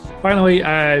it goes. Finally,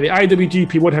 the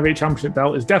IWGP World Heavyweight Championship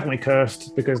belt is definitely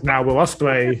cursed because now Will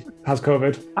Ospreay has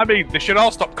COVID. I mean, they should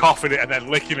all stop coughing it and then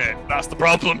licking it. That's the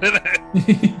problem, isn't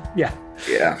it? Yeah.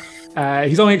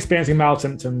 He's only experiencing mild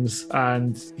symptoms,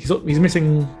 and he's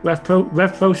missing Rev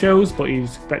Pro shows, but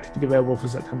he's expected to be available for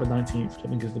September 19th, which I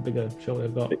think is the bigger show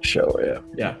they've got. Big show, yeah.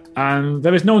 Yeah. And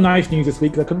there is no knife news this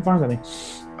week because I couldn't find any.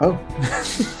 Oh.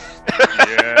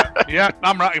 Yeah,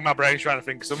 I'm racking my brains trying to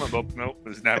think of something, but nope,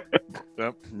 there's no.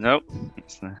 Nope.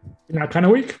 In that kind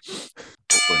of week.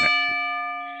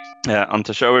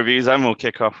 Onto show reviews, and we'll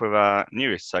kick off with our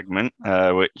newest segment,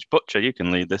 which Butcher, you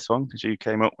can lead this one because you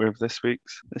came up with this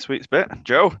week's bit.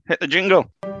 Joe, hit the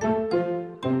jingle.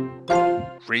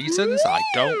 Reasons I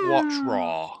don't watch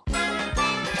Raw.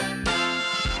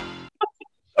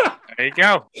 There you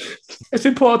go. It's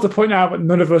important to point out that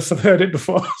none of us have heard it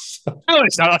before. So. No,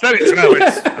 it's not. I don't need to know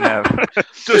it.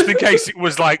 Just in case it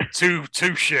was like too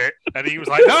shit, and he was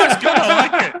like, "No, it's good. I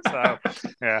like it." So,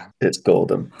 yeah, it's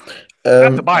golden. I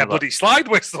have to buy a bloody slide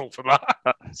whistle for that.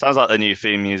 Sounds like the new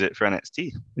theme music for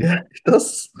NXT. Yeah, it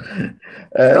does.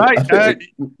 Right,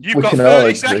 you've got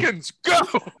 30 seconds. Go.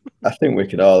 I think we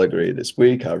can all agree this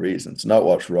week our reason to not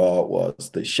watch Raw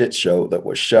was the shit show that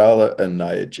was Charlotte and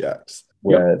Nia Jax.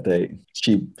 Where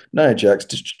Nia Jax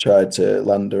just tried to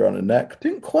land her on her neck.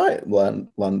 Didn't quite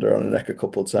land her on her neck a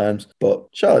couple of times, but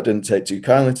Charlotte didn't take too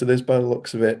kindly to this by the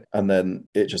looks of it. And then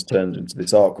it just turned into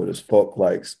this awkward as fuck,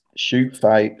 like shoot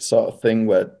fight sort of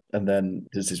thing and then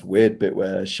there's this weird bit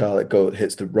where Charlotte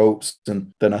hits the ropes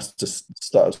and then has to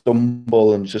start to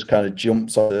stumble and just kind of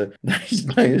jumps on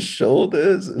Nia's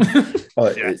shoulders.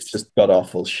 It's just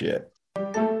god-awful shit.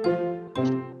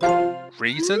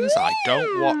 Reasons I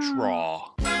don't watch Raw.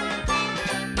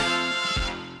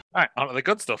 Right, on to the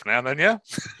good stuff now then, yeah?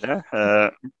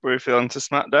 Yeah, we're feeling to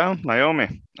SmackDown.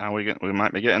 Naomi. We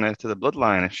might be getting her to the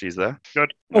Bloodline if she's there.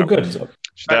 Good. Oh, good.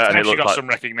 She's there, and she got some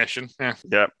recognition.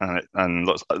 Yeah, and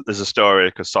looks like there's a story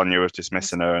because Sonya was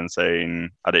dismissing her and saying,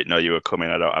 "I didn't know you were coming.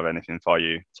 I don't have anything for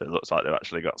you." So it looks like they've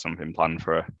actually got something planned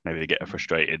for her. Maybe get her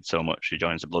frustrated so much she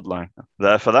joins the Bloodline.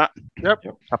 There for that. Yep.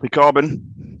 Happy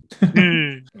Corbin.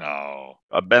 No.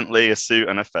 A Bentley, a suit,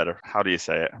 and a feather. How do you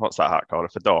say it? What's that hat called? A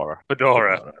fedora.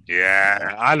 Fedora.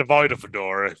 Yeah, I'd avoid a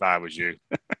fedora if I was you.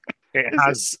 It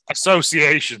has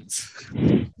associations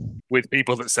with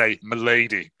people that say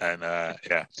 "milady," and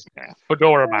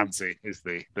fedora mancy is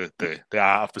the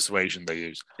art of persuasion they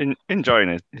use.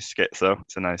 Enjoying his skits though.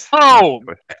 It's a nice. Oh,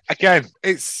 again,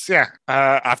 it's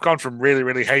I've gone from really,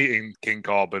 really hating King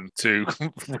Corbin to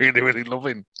really, really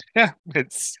loving. Yeah,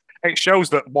 it's. it shows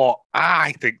that what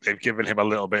I think they've given him a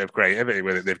little bit of creativity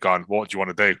with it. They've gone, what do you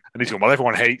want to do? And he's gone, well,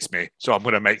 everyone hates me, so I'm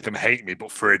going to make them hate me,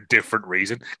 but for a different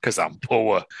reason, because I'm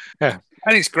poor. Yeah.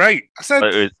 And it's great. I said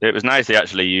it was nice. He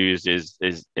actually used his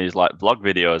like vlog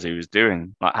videos he was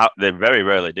doing. Like how they very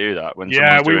rarely do that when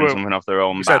someone's doing something off their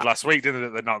own. We said last week, didn't they,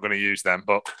 that they're not going to use them,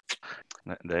 but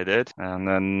they did. And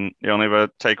then the only other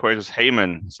takeaway was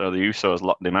Heyman. So the Usos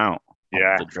locked him out.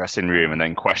 Yeah, the dressing room, and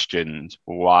then questioned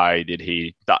why did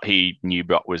he knew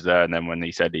Brock was there, and then when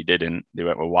he said he didn't, they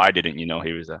went, well, why didn't you know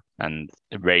he was there? And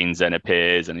Reigns then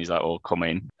appears, and he's like, oh, come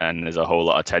in, and there's a whole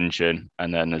lot of tension,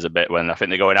 and then there's a bit when I think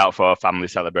they're going out for a family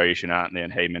celebration, aren't they?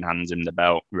 And Heyman hands him the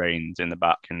belt, Reigns in the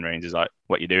back, and Reigns is like,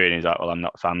 what you doing? He's like, well, I'm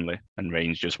not family, and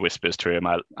Reigns just whispers to him,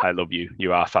 I love you,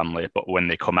 you are family. But when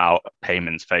they come out,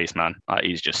 Heyman's face, man, like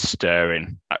he's just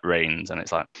staring at Reigns, and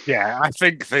it's like, yeah, I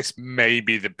think this may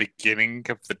be the beginning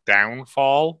of the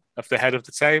downfall of the head of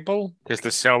the table, because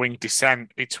they're showing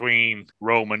dissent between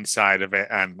Roman's side of it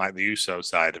and like the Uso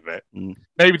side of it.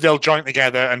 Maybe they'll join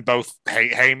together and both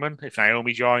hate Heyman if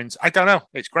Naomi joins. I don't know.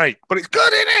 It's great, but it's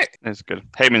good, isn't it? It's good.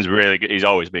 Heyman's really good. He's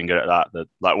always been good at that.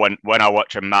 Like when I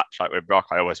watch a match like with Brock,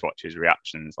 I always watch his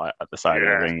reactions like at the side of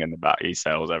the ring and the back. He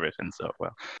sells everything so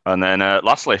well. And then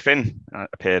lastly, Finn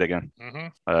appeared again,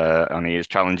 and he is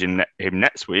challenging him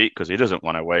next week because he doesn't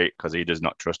want to wait because he does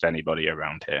not trust anybody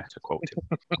around here, to quote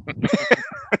him.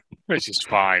 Which is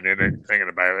fine, isn't it? Thinking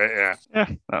about it, yeah.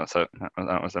 Yeah, that's it.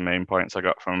 That was the main points I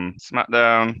got from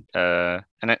SmackDown.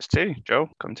 NXT, Joe,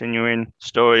 continuing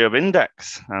story of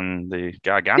Index and the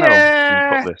Gargano.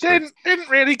 Yeah, didn't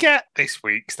really get this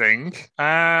week's thing.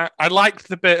 I liked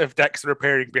the bit of Dexter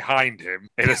appearing behind him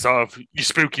in a sort of you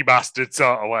spooky bastard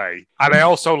sort of way, and I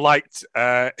also liked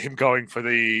him going for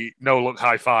the no look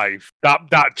high five.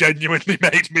 That genuinely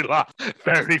made me laugh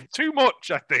very too much,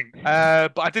 I think.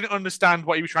 But I didn't understand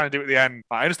what he was trying to do at the end.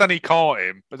 I understand he caught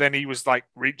him, but then he was like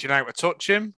reaching out to touch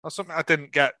him or something. I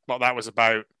didn't get what that was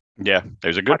about. Yeah, it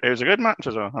was a good match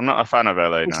as well. I'm not a fan of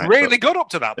LA Knight. It's really good up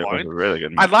to that point. It was a really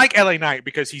good match. I like LA Knight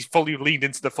because he's fully leaned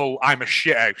into the full I'm a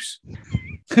shithouse.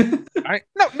 Right?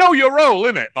 No, your role,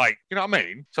 innit? Like, you know what I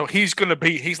mean? So he's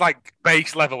like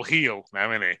base level heel now,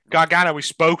 isn't he? Gargano is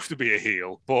supposed to be a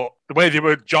heel, but the way they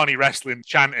were Johnny wrestling,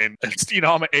 chanting, you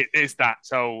know what I mean? It is that.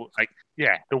 So, like,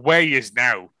 yeah, the way is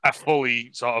now a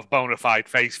fully sort of bona fide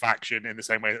face faction in the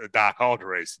same way that the Dark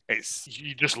Order is.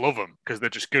 You just love them because they're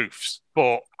just goofs.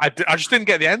 But I just didn't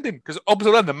get the ending because up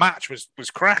until then the match was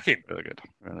cracking. Really good.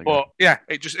 But yeah,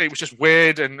 it was just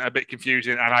weird and a bit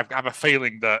confusing. And I have a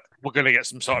feeling that we're going to get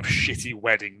some sort of shitty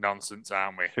wedding nonsense,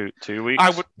 aren't we? 2 weeks.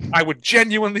 I would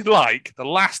genuinely like the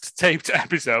last taped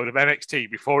episode of NXT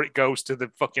before it goes to the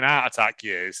fucking heart attack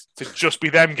years to just be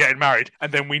them getting married,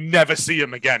 and then we never see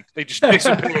them again. They just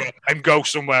disappear and go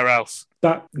somewhere else.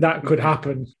 That could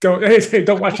happen. Don't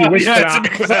actually wish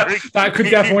for that. That could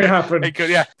definitely happen. It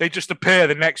could, yeah. They just appear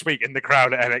the next week in the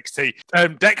crowd at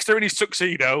NXT. Dexter in his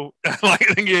tuxedo, like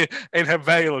in her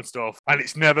veil and stuff, and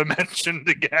it's never mentioned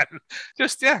again.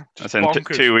 Just That's in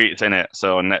 2 weeks, in it.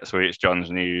 So next week's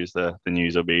John's news. The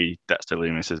news will be Dexter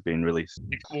Lumis has been released.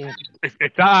 If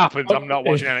that happens, I'm not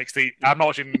watching NXT. I'm not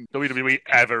watching WWE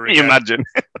ever again. Can you imagine?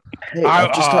 Hey,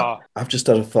 I've just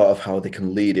had a thought of how they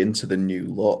can lead into the new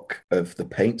look of the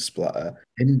paint splatter.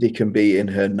 Indy can be in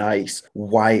her nice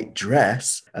white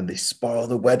dress and they spoil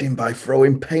the wedding by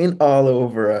throwing paint all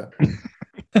over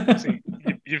her. See,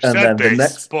 you've said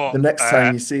this, the next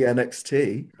time you see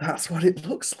NXT, that's what it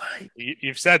looks like.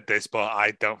 You've said this, but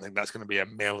I don't think that's going to be a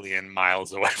million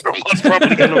miles away from what's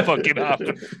probably going to fucking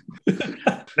happen.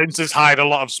 Vince has hired a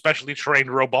lot of specially trained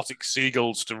robotic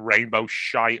seagulls to rainbow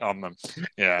shite on them.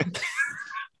 Yeah.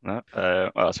 No.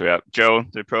 What else we have? Joe,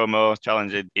 the promo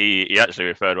challenging. He actually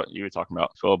referred what you were talking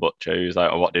about before, Butcher. He was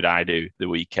like, what did I do the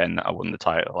weekend that I won the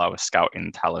title? I was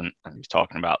scouting talent. And he's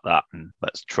talking about that. And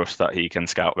let's trust that he can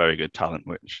scout very good talent,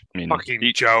 which, I mean... Fucking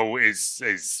Joe is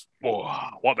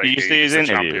what they do. Did you see his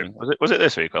interview? Was it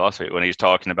this week or last week when he was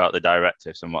talking about the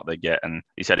directives and what they get? And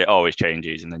he said it always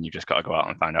changes and then you just got to go out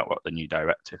and find out what the new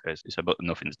directive is. He said, but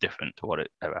nothing's different to what it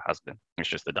ever has been. It's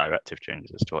just the directive changes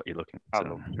as to what you're looking at. I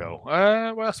love Joe.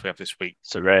 What else do we have this week?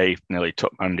 Saray nearly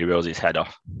took Mandy Rose's head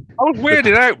off. I was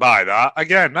weirded out by that.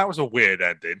 Again, that was a weird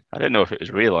ending. I didn't know if it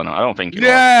was real or not. I don't think it was.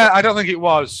 Yeah, I don't think it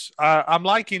was. I'm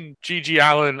liking Gigi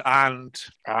Allen and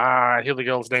who the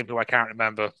girl's name who I can't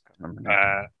remember.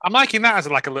 I'm liking that as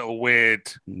like a little weird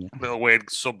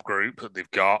subgroup that they've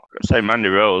got. Say Mandy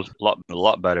Rose, a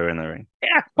lot better in the ring.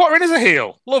 Yeah, put her in as a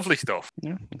heel. Lovely stuff.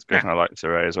 Yeah, it's good. I like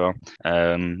Saray as well.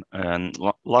 And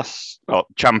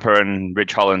Ciampa and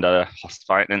Ridge Holland had a host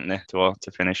fight, didn't they, to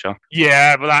finish off?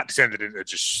 Yeah, but that descended into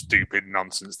just stupid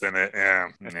nonsense, didn't it? Yeah.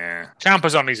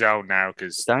 Ciampa's on his own now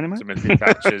because Dynamite.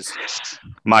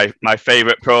 My my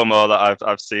favorite promo that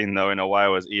I've seen though in a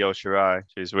while was Io Shirai.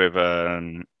 She's with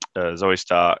Zoe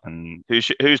Stark, and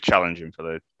who's challenging for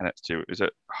the NXT? Is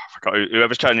it? I forgot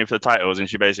whoever's challenging for the titles, and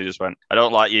she basically just went, "I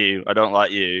don't like you, and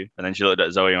then she looked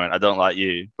at Zoe and went, "I don't like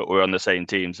you, but we're on the same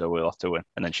team, so we'll have to win."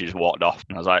 And then she just walked off,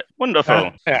 and I was like,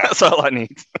 "Wonderful, yeah. That's all I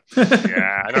need."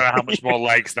 Yeah, I don't know how much more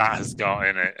legs that has got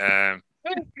in it.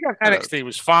 NXT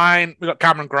was fine. We got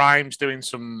Cameron Grimes doing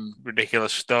some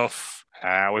ridiculous stuff.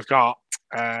 We've got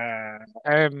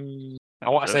I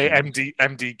want to say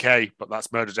MDK, but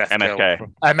that's Murder Death MSK.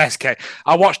 MSK.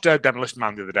 I watched Demolition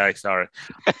Man the other day. Sorry.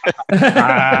 We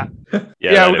got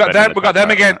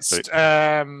them against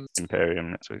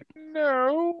Imperium next week.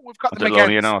 No, we've got them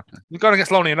against. We've got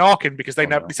against Loney and Arkin because they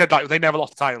said like they never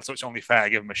lost the title, so it's only fair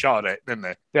to give them a shot at it, didn't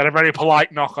they? They had a very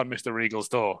polite knock on Mr. Regal's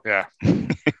door. Yeah. You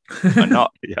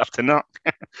have to knock.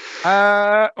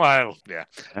 Well, yeah.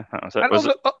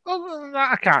 Other than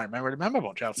that, I can't remember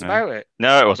much else about it.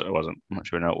 No, it wasn't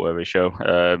much of a noteworthy show.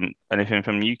 Anything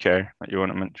from UK that you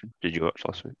want to mention? Did you watch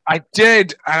last week? I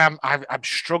did, and I'm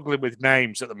struggling with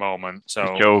names at the moment.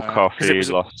 So Joe Coffey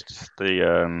lost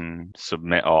the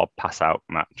submit or pass out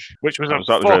match, which was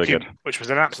really good. Which was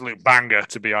an absolute banger,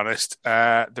 to be honest.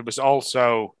 There was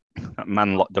also that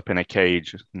man locked up in a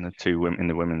cage in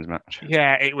the women's match.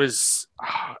 Yeah, it was.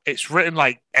 It's written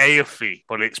like Aoife,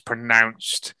 but it's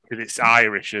pronounced because it's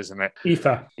Irish, isn't it?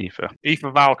 Aoife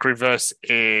Valkyrie versus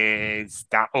is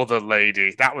that other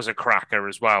lady. That was a cracker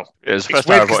as well. It was the first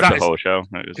time I've watched the whole show.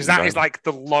 Because that is like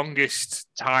the longest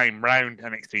time round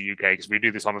NXT UK, because we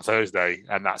do this on a Thursday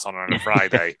and that's on a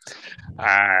Friday.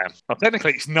 Well,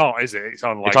 technically it's not, is it? It's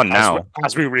on now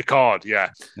as we record.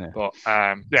 Yeah. But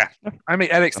I mean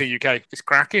NXT UK, it's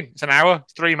cracking. It's an hour,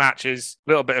 3 matches, a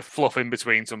little bit of fluff in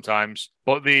between sometimes.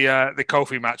 But the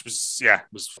Kofi match was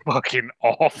fucking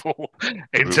awful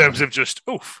in terms of just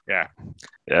oof. Yeah,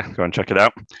 go and check it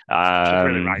out.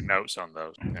 Really write notes on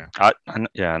those. I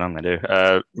normally do.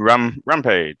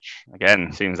 Rampage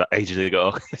again. Seems like ages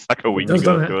ago. It's like a week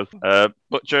ago.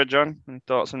 Butcher, John, any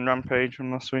thoughts on Rampage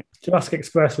from last week? Jurassic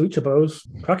Express Lucha Bros.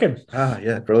 Cracking.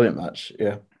 Brilliant match.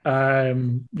 Yeah.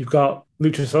 You've got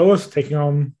Luchasaurus taking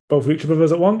on both Lucha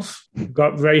Brothers at once. You've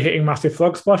got Ray hitting massive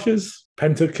frog splashes.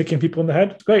 Penta kicking people in the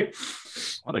head. Great.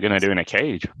 What are they going to do in a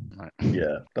cage?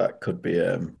 Yeah, that could be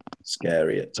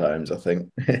scary at times, I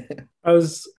think. I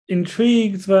was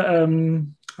intrigued that,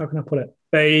 how can I put it?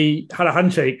 They had a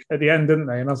handshake at the end, didn't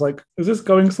they? And I was like, is this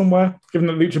going somewhere? Given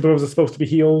that Lucha Brothers are supposed to be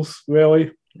heels,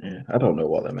 really? Yeah, I don't know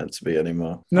what they're meant to be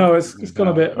anymore. No, it's gone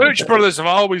a bit. Lucha Brothers have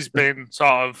always been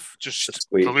sort of just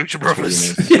the Lucha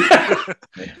Brothers.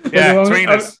 Between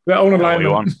us. Their own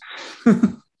alignment.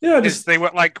 Yeah, they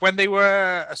were like when they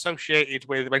were associated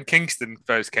with when Kingston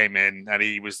first came in and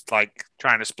he was like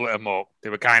trying to split them up.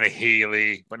 They were kind of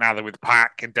heely, but now they're with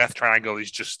Pac and Death Triangle is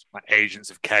just like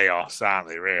agents of chaos, aren't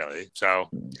they? Really? So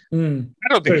I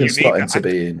don't think you need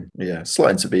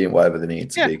slotting to be in whatever they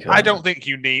need to be. I don't think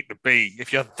you need to be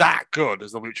if you're that good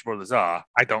as the Lucha Brothers are.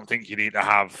 I don't think you need to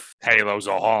have halos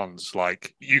or horns.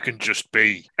 Like you can just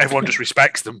be. Everyone just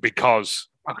respects them because.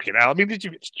 Fucking hell. I mean, did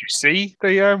you see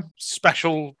the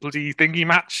special bloody thingy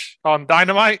match on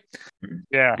Dynamite?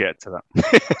 Yeah. Get to that.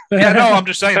 I'm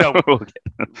just saying though.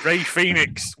 Ray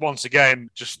Phoenix, once again,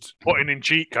 just putting in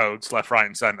cheat codes left, right,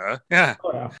 and centre. Yeah.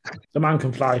 Oh, yeah. The man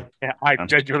can fly. Yeah, I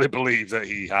genuinely believe that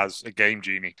he has a game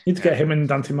genie. Need to get him and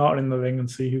Dante Martin in the ring and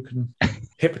see who can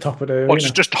hit the top of the arena.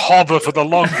 Just hover for the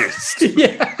longest.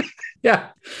 Yeah.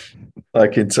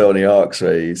 Like in Tony Hawk's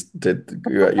where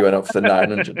you went up for the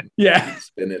 900. Yeah.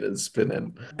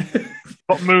 Spinning.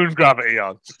 Put moon gravity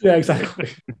on. Yeah, exactly.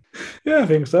 Yeah, I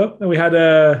think so. And we had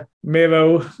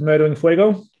Miro murdering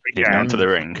Fuego. Down to the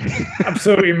ring.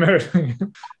 Absolutely murdering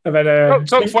him. And then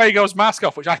took Fuego's mask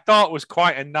off, which I thought was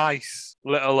quite a nice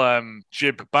little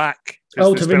jib back.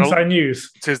 To Ringside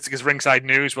News. Because Ringside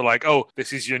News were like, oh,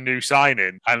 this is your new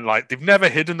signing. And like they've never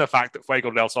hidden the fact that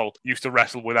Fuego del Sol used to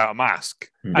wrestle without a mask.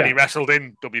 And he wrestled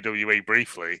in WWE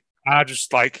briefly. I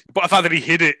just like, but the fact that he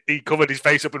hid it, he covered his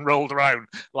face up and rolled around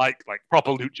like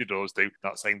proper luchadors do.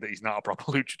 Not saying that he's not a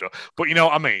proper luchador, but you know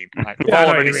what I mean. Like, we've all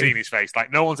already seen his face.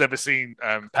 Like no one's ever seen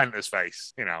Penta's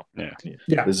face. You know.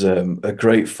 Yeah. There's a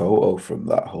great photo from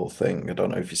that whole thing. I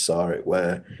don't know if you saw it,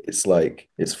 where it's like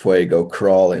it's Fuego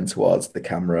crawling towards the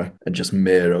camera and just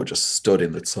Miro just stood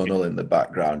in the tunnel in the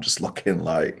background, just looking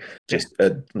like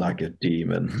like a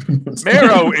demon.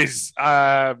 Miro is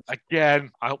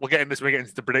again. We'll get into this when we get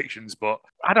into the predictions, but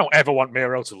I don't ever want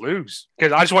Miro to lose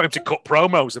because I just want him to cut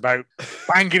promos about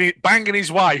banging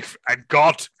his wife and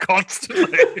God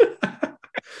constantly.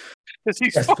 Because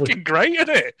he's fucking great at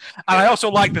it. And I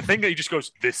also like the thing that he just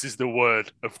goes, "This is the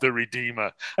word of the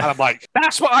Redeemer." And I'm like,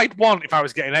 that's what I'd want if I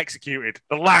was getting executed.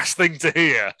 The last thing to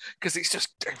hear. Because it's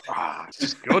just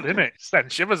good, isn't it?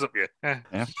 Send shivers up you.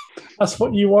 Yeah. That's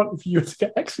what you want if you were to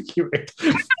get executed.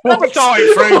 Never thought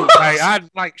it through, mate.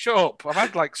 I'd shut up. I've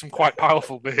had like some quite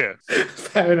powerful beer.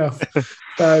 Fair enough.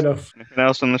 Anything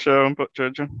else on the show on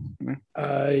Butcher?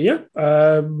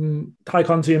 Ty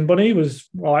Conti and Bunny was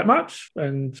a right match,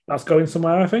 and that's going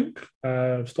somewhere, I think,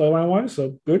 storyline wise,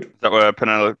 so good. Is that where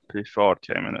Penelope Ford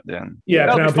came in at the end? Yeah,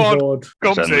 Penelope Ford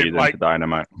comes in, like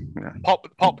Dynamite.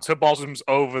 Popped her bosoms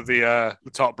over the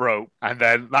top rope, and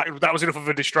then that was enough of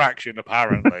a distraction,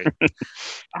 apparently.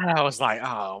 And I was like,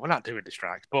 oh, we're not doing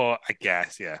distract, but I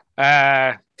guess,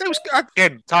 yeah. It was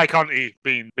again Ty Conti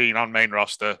being on main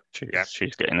roster.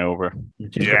 She's getting over.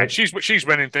 Yeah, she's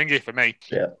winning thingy for me.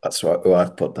 Yeah, that's what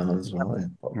I've put down as well.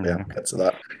 Yeah, get to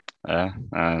that.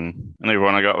 And another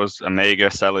one I got was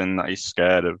Omega selling that he's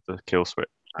scared of the kill switch.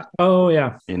 Oh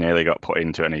yeah, he nearly got put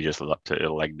into it and he just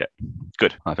legged it.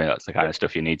 Good. I think that's the kind of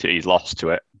stuff you need to. He's lost to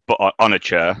it, but on a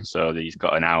chair, so he's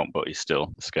gotten out, but he's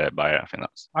still scared by it. I think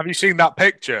that's. Have you seen that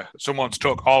picture someone's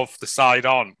took of the side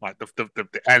on, like the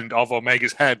end of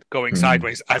Omega's head going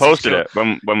sideways? I posted it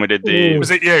when we did the. Was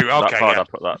it you? Okay, I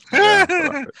put that. I put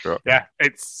that picture up. Yeah,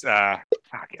 it's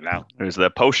fucking hell. It was the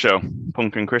post show,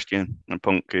 Punk and Christian, and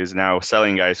Punk is now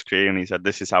selling ice cream. He said,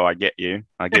 "This is how I get you.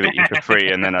 I give it you for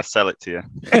free, and then I sell it to you."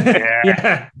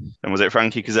 Yeah. And was it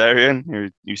Frankie Kazarian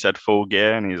who said full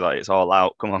gear? And he's like, "It's all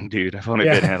out. Come on, dude. I've only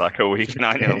been here like a week and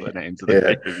I nailed it into the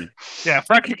pay-per-view." Yeah,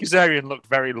 Frankie Kazarian looked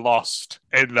very lost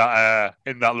in that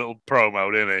little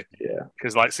promo, didn't he? Yeah.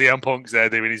 Because like CM Punk's there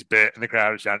doing his bit and the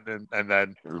crowd chanting, and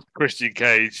then Christian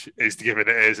Cage is giving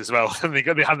it his as well. And they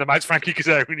hand the match Frankie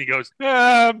Kazarian and he goes,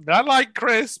 I like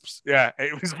crisps. Yeah,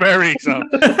 it was very so.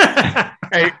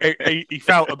 He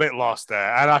felt a bit lost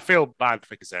there, and I feel bad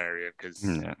for Kazarian because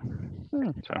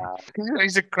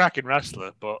he's a cracking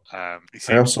wrestler, but I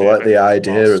also like the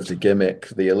idea of the gimmick.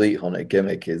 The Elite Hunter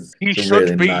gimmick is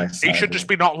nice. He should just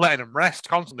be not letting them rest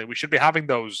constantly. We should be having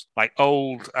those like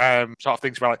old sort of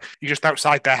things where like you're just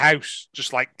outside their house,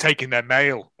 just like taking their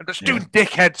mail and just doing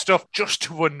dickhead stuff just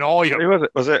to annoy them.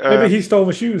 Was it? Maybe he stole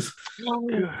the shoes.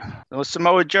 It was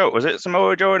Samoa Joe. Was it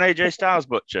Samoa Joe and AJ Styles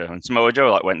Butcher? And Samoa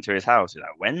Joe like went to his house. He's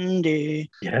like, Wendy.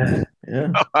 Yeah.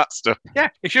 All that stuff. Yeah,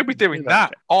 he should be doing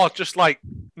that, or just like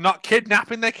not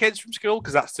kidnapping their kids from school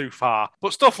because that's too far.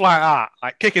 But stuff like that,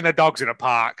 like kicking their dogs in a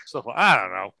park, stuff like I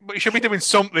don't know. But you should be doing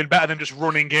something better than just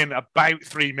running in about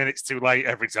 3 minutes too late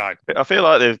every time. I feel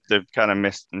like they've kind of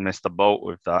missed the boat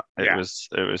with that. It was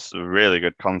a really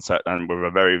good concept and with a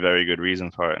very, very good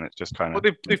reason for it, and it's just kind of.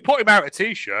 Well, they've put him out a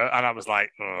t-shirt, and I was like,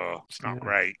 oh, it's not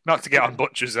great. Not to get on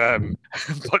Butcher's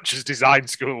Butcher's design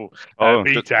school,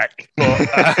 BTEC,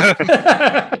 but.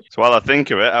 So while I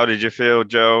think of it, how did you feel,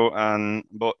 Joe and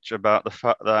Butch, about the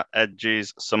fact that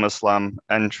Edge's SummerSlam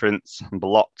entrance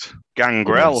blocked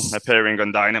Gangrel appearing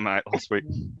on Dynamite last week?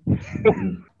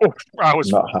 I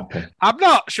was not happy. I'm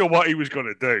not sure what he was going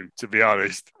to do, to be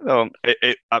honest.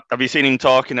 Have you seen him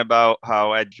talking about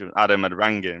how Adam had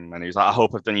rang him and he was like, "I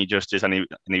hope I've done you justice," and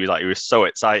he was like, he was so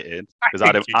excited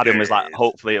because Adam was like,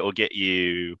 "Hopefully it'll get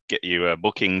you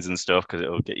bookings and stuff because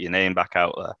it'll get your name back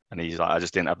out there," and he's like, "I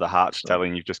just didn't have the heart to tell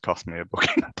him you've just cost me a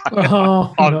booking."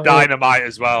 On Dynamite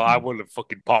as well, I would have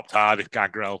fucking popped hard if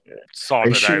Gangrel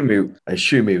sorted out. I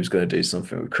assume he was going to do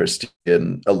something with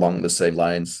Christian along the same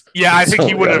lines. Yeah, I think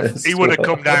he would have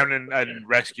come down and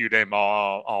rescued him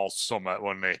all summer,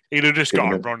 wouldn't he? He'd have just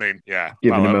gone running,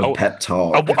 giving him a pep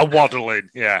talk, a waddling,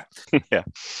 yeah.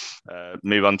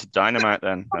 Move on to Dynamite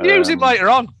then. Use him later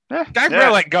on.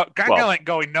 Gangrel ain't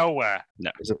going nowhere.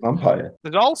 No, he's a vampire.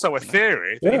 There's also a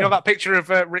theory. You know that picture of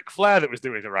Ric Flair that was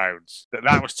doing the rounds?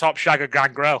 That was Top Shagger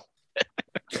Gangrel.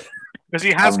 Because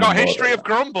he has got history of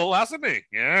grumble, hasn't he?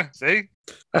 Yeah, see?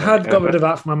 I had got rid of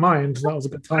that from my mind. That was a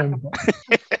good time.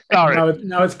 Sorry.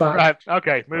 Now it's back. Right,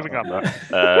 okay, moving on.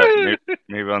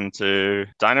 Move on to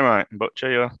Dynamite. Butcher,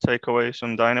 your takeaways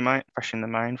from Dynamite, fresh in the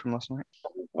mind from last night?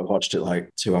 I watched it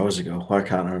like 2 hours ago. Why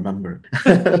can't I remember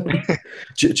it?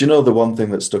 do you know the one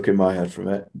thing that stuck in my head from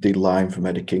it? The line from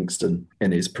Eddie Kingston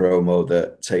in his promo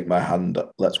that "Take my hand,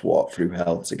 let's walk through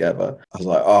hell together." I was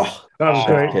like, oh, that was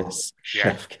great. Kiss,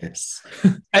 chef kiss.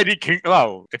 Eddie King.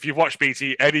 Oh, if you've watched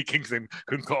BT, Eddie Kingston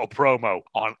can cut a promo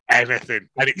on anything,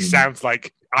 and it sounds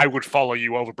like I would follow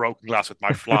you over broken glass with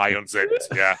my fly unzipped.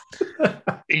 Yeah,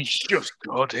 he's just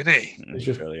good, isn't he? He's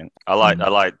just brilliant. I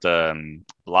liked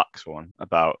Black's one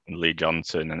about Lee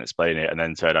Johnson and explaining it, and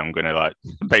then said, "I'm going to like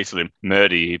basically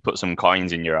murder you. Put some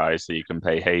coins in your eyes so you can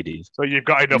pay Hades. So you've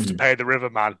got enough to pay the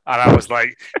Riverman." And I was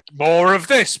like, "More of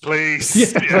this,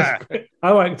 please." Yeah. I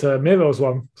liked Miro's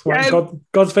one. It's like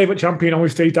God's favourite champion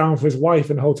always stays down for his wife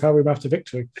in the hotel room after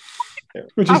victory.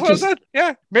 Which is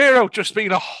Miro just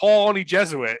being a horny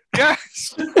Jesuit.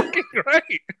 Yes,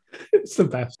 great. It's the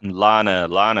best. And Lana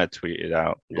tweeted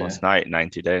out last night,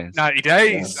 90 days. 90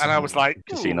 days. And I was like,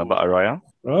 Casino Battle Royale.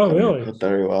 Oh, really? Could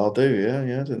very well do. Yeah,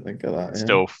 I didn't think of that. Yeah.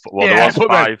 Still,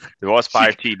 there was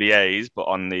five TBAs, but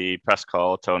on the press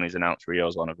call, Tony's announced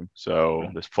Rio's one of them. So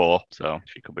there's 4. So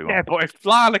she could be one. Yeah, but if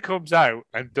Lana comes out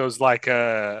and does like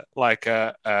a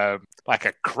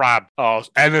crab or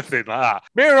anything like that,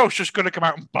 Miro's just going to come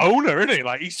out and bone her, isn't he?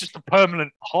 Like he's just a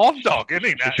permanent horn dog, isn't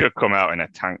he? She should come out in a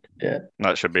tank. Yeah,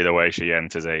 that should be the way she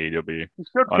enters AEW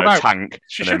on a tank.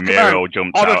 She and then Miro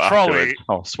jumps on out a trolley,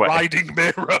 sweating. riding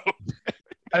Miro.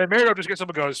 And then Miro just gets up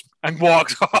and goes and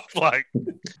walks off. Like,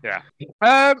 yeah.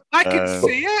 I can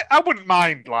see it. I wouldn't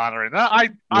mind Lana in that. I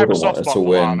have a soft spot for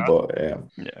Lana. But, yeah.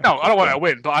 No, I don't want her to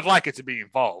win, but I'd like her to be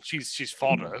involved. She's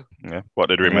fodder. Yeah. What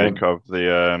did we make of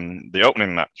the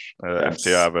opening match?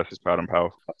 FTR versus Proud and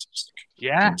Powerful.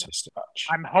 Yeah. Fantastic match.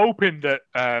 I'm hoping that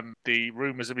the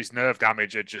rumours of his nerve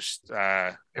damage are just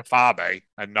Ifabe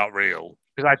and not real.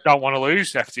 Because I don't want to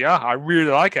lose FTR. I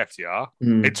really like FTR.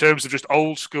 In terms of just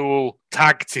old school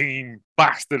tag team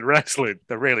bastard wrestling.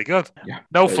 They're really good. Yeah,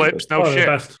 no flips, no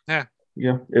shit.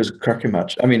 Yeah, it was a cracking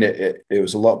match. I mean, it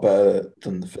was a lot better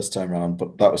than the first time around,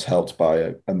 but that was helped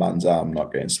by a man's arm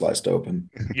not getting sliced open.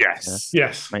 Yes.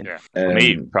 For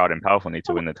me, Proud and Powerful need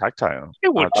to win the tag title.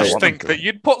 You would just think that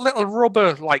you'd put little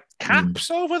rubber like caps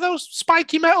over those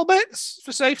spiky metal bits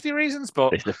for safety reasons,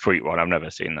 but it's the freak one. I've never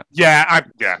seen that. Yeah.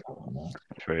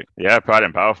 Yeah, Pride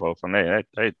and Powerful for me.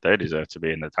 They deserve to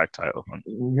be in the tag title one.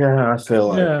 Yeah, I feel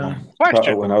like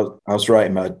when I was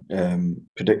writing my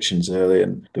predictions early,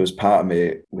 and there was part of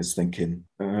me was thinking,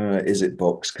 is it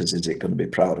Bucks? Because is it going to be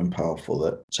Proud and Powerful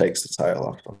that takes the title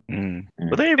off them?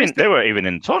 But they were even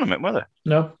in the tournament, were they?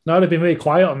 No, they've been really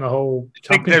quiet on the whole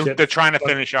championship. They're trying to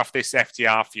finish off this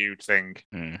FTR feud thing,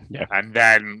 and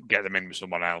then get them in with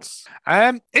someone else.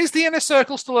 Is the Inner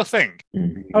Circle still a thing?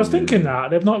 I was thinking that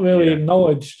they've not really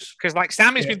acknowledged, because like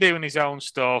Sammy's been doing his own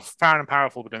stuff, Proud and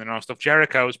Powerful been doing their own stuff.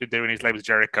 Jericho's been doing his labels.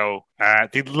 Jericho.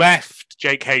 They left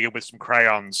Jake Hager with some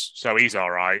crayons, so he's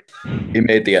all right. He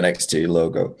made the NXT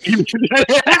logo.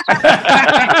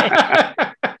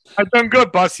 I've done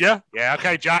good, boss. Yeah.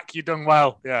 Okay, Jack, you've done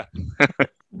well. Yeah.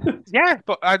 Yeah,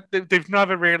 but they've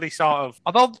never really sort of.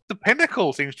 Although the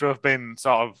Pinnacle seems to have been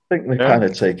sort of. I think they kind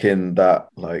of taken that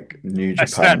like New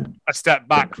Japan a step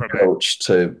back from approach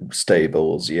to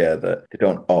stables. Yeah, that they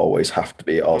don't always have to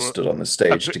be all stood on the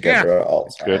stage together at all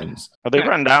times. Well, they've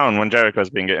run down when Jericho's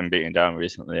been getting beaten down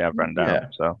recently. They've run down,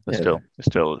 so they're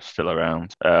still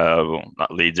around. That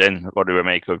leads in. What do we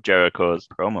make of Jericho's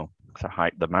promo to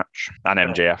hype the match? And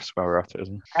MJF's where we're at it,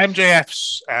 isn't it?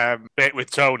 MJF's bit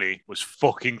with Tony was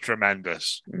fucking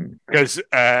tremendous, because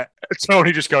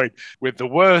Tony just going, with the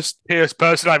worst Pierce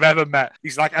person I've ever met,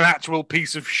 he's like an actual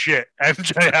piece of shit,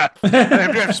 MJF. And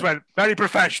MJF just went, very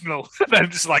professional. And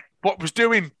then just like, what was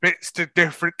doing bits to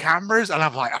different cameras, and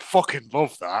I'm like, I fucking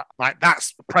love that. Like,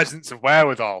 that's the presence of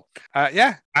wherewithal.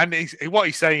 And what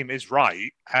he's saying is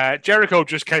right. Jericho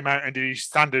just came out and did his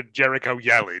standard Jericho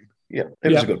yelling. Yeah,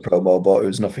 it was a good promo, but it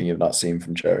was nothing you've not seen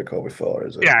from Jericho before,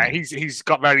 is it? Yeah, he's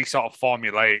got very sort of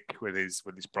formulaic with his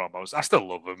promos. I still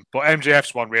love him, but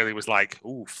MJF's one really was like,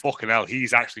 "Ooh, fucking hell,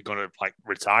 he's actually going to like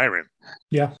retire him."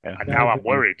 Yeah. And now I'm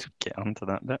worried. Get onto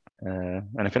that bit.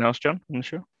 Anything else, John, on the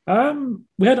show?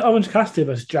 We had Orange Cassidy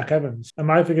versus Jack Evans, and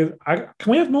my thing is,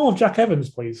 can we have more of Jack Evans,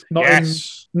 please? Not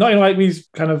in like these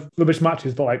kind of rubbish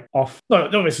matches, but like off.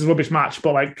 No, this is a rubbish match,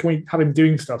 but like, can we have him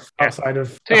doing stuff outside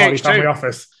of the Hardy family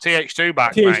office? TH2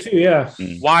 back, TH2,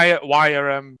 mate. Why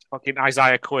are fucking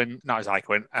Isaiah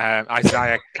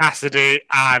Cassidy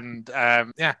and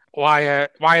why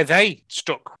are they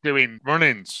stuck doing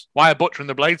run-ins? Why are Butcher and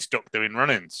the Blade stuck doing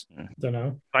run-ins? Don't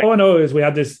know. All I know is we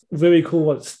had this really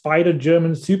cool spider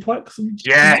German suplex.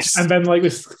 Yes. And then like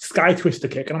this sky twister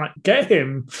kick. And I'm like, get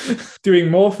him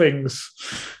doing more things.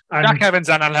 Jack Evans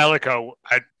and Angelico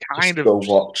are kind of go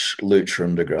watch Lucha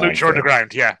Underground. Lucha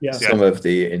Underground, yeah. Some of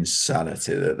the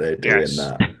insanity that they do in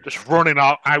that. Just running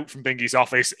out from Bingy's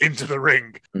office into the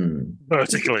ring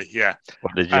vertically, yeah.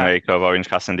 What did you make of Orange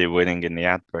Cassidy winning in the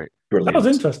ad break? Brilliant. That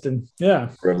was interesting.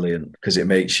 Yeah. Brilliant. Because it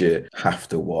makes you have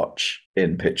to watch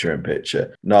in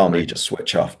picture. Normally you just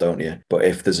switch off, don't you? But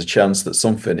if there's a chance that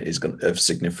something of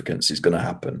significance is going to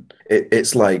happen,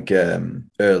 it's like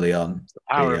early on.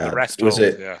 Power of the rest was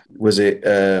it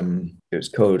it was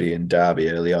Cody and Darby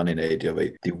early on in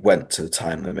AEW. They went to the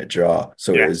time limit draw.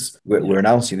 So it was, we're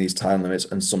announcing these time limits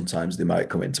and sometimes they might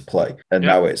come into play. And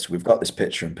now we've got this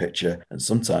picture and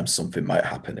sometimes something might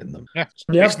happen in them. Yeah.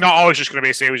 It's not always just going to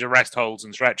be a series of rest holds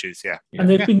and stretches. Yeah. And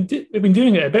they've been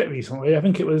doing it a bit recently. I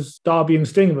think it was Darby and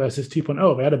Sting versus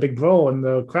 2.0. They had a big brawl in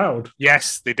the crowd.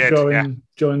 Yes, they did.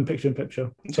 During picture.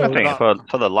 So, I think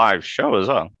for the live show as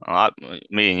well. Like,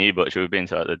 me and you, but we've been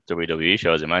to the WWE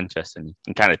shows in Manchester, and you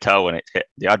can kind of tell when it hit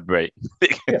the ad break.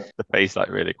 The face like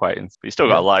really quiet. But you still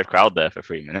got a live crowd there for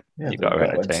 3 minutes. You got to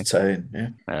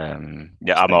entertain.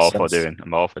 I'm all for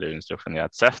doing stuff in the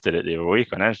ad. Seth did it the other week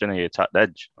on Edge, didn't he? He attacked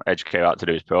Edge. Edge came out to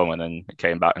do his promo, and then it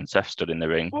came back, and Seth stood in the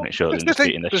ring, and it showed him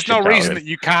defeating the There's no reason that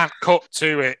you can't cut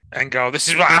to it and go, "This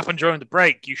is what happened during the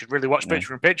break. You should really watch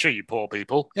picture in picture, you poor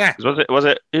people." Yeah. What was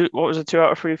it? 2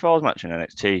 out of 3 falls match in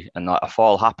NXT, and like a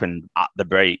fall happened at the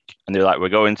break, and they're like, "We're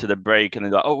going to the break," and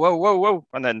they're like, "Oh, whoa,"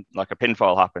 and then like a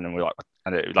pinfall happened, and we're like,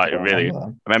 and it like really.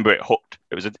 I remember it hooked.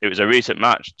 It was a recent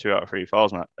match, 2 out of 3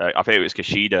 falls match. I think it was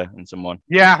Kushida and someone.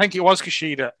 Yeah, I think it was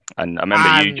Kushida. And I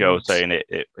remember you, Joe, saying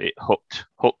it hooked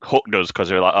us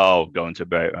because we were like, "Oh, going to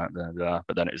break," right,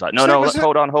 but then it was like, "No,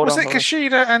 hold on." Was it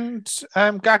Kushida and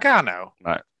Gargano?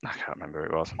 Right. I can't remember who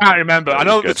it was. I can't remember. I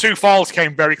know the 2 falls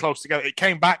came very close together. It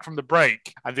came back from the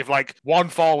break, and they've like 1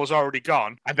 fall was already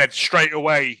gone, and then straight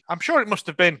away, I'm sure it must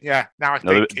have been. Yeah. Now I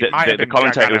think it might have been. The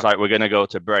commentator was like, "We're going to go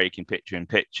to break in picture,"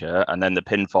 and then the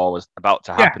pinfall was about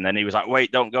to happen. Then he was like,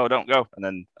 "Wait, don't go," and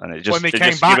it just when they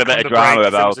came back give a bit of drama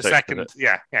about it. Second,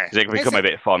 yeah. Because it can become a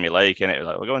bit formulaic, and it was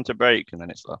like, "We're going to break," and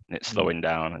then it's slowing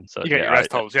down, and so you get your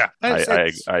rest holds. Yeah,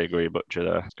 I agree, Butcher.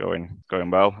 There, it's going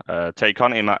well. Tay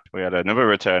Conti match. We had another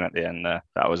return at the end there.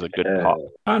 That was a good pop.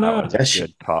 Anna.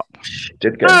 Good pop.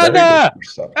 Did get Anna!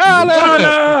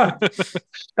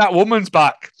 That woman's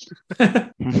back.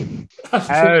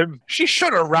 She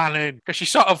should have ran in because she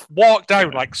sort of walked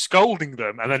out like scolding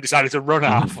them and then decided to run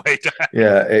halfway down.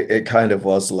 Yeah, it kind of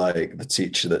was like the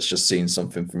teacher that's just seen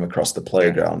something from across the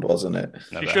playground, wasn't it?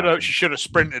 She should have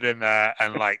sprinted in there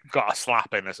and like got a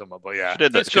slap in or something. But yeah,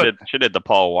 she did the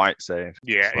Paul White save.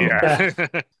 Yeah.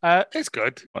 It's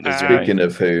good. Speaking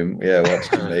of whom, what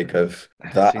do you make of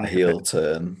that heel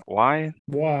turn? Why?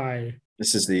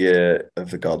 This is the year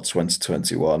of the God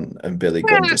 2021, and Billy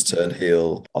Gunn just turned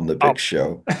heel on the Big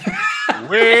Show.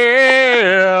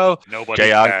 Well, nobody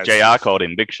JR called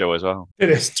him Big Show as well. It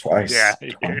is twice. Yeah.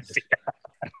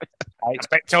 I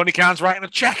expect Tony Khan's writing a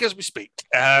check as we speak.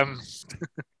 Nobody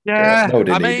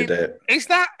needed it. Is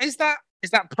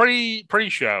that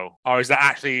pre-show or is that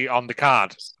actually on the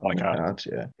card? On the card,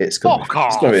 yeah. It's gonna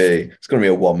be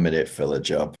a 1 minute filler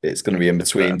job. It's gonna be in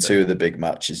between 2 of the big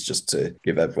matches just to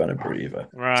give everyone a breather.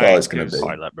 Right. That's all it's gonna be.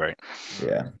 That break.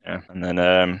 Yeah. And then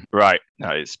now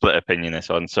it's split opinion this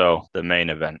one. So the main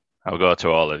event. I'll go to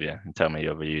all of you and tell me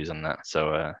your views on that.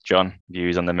 So, John,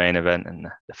 views on the main event and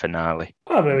the finale.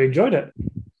 I really enjoyed it.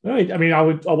 I mean,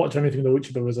 I'll watch anything with the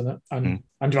Lucha Brothers in it, and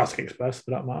Jurassic Express for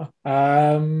that matter.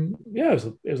 It was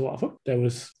a lot of fun.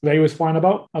 Ray was flying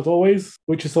about as always.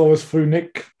 Luchasaurus threw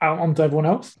Nick out onto everyone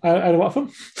else. I had a lot of fun.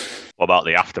 What about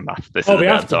the aftermath? This is what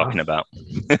I'm talking about.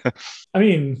 I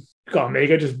mean, got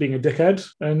Omega just being a dickhead,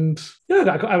 and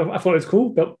I thought it was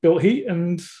cool. Built heat,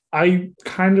 and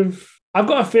I've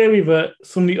got a theory that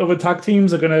some of the other tag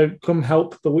teams are going to come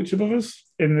help the Lucha Brothers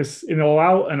in All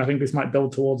Out, and I think this might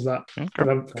build towards that.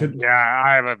 Okay.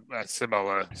 I have a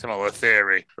similar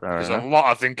theory. Because a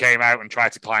lot of them came out and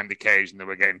tried to climb the cage, and they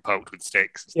were getting poked with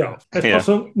sticks and stuff. It's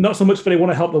not so much that they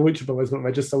want to help the Lucha Brothers, but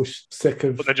they're just so sick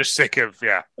of. But they're just sick of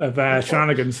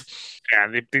shenanigans.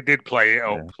 Yeah, they did play it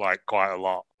up like quite a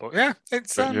lot. But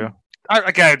it's a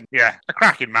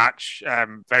cracking match.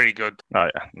 Very good. Oh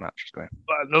yeah, match is great.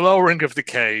 But the lowering of the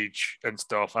cage and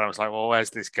stuff, and I was like, well,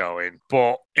 where's this going?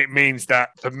 But it means that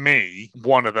for me,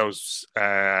 one of those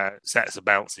sets of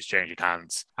belts is changing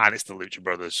hands, and it's the Lucha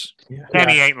Brothers. Yeah.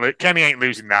 Kenny ain't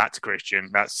losing that to Christian.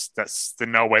 That's there's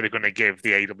no way they're going to give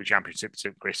the AEW Championship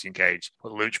to Christian Cage.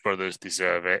 But Lucha Brothers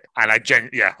deserve it, and like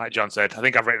John said, I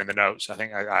think I've written in the notes. I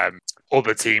think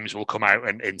other teams will come out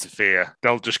and interfere.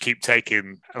 They'll just keep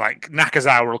taking like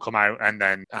Nakazawa will come out, and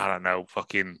then I don't know,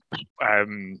 fucking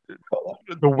the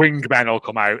wingmen will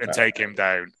come out and take him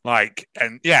down. Like,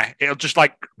 and yeah, it'll just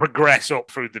like progress up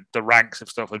through the ranks of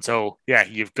stuff until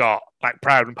you've got like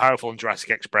Proud and Powerful and Jurassic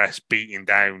Express beating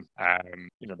down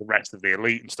the rest of the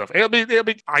elite and stuff. It'll be.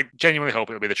 I genuinely hope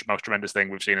it'll be the most tremendous thing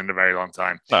we've seen in a very long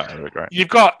time. That'll be great. You've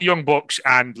got Young Bucks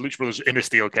and Lucha Brothers in a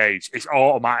steel cage. It's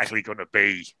automatically going to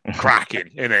be cracking,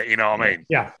 isn't it? You know what I mean?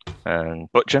 Yeah.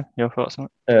 Butcher, your thoughts on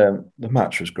it? The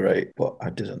match was great, but I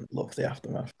didn't love the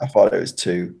aftermath. I thought it was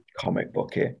too comic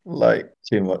booky, like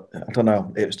too much. I don't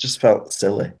know. It just felt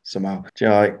silly somehow. Do you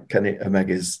know, like Kenny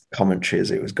Omega's commentary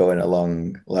as it was going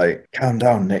along, like, "Calm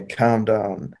down, Nick, calm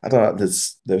down." I don't know.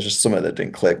 There's just something that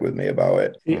didn't click with me about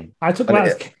it. I took that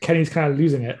as Kenny's kind of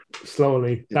losing it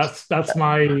slowly. That's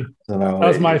my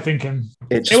my thinking.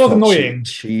 It was annoying,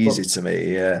 cheesy to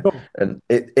me, yeah. And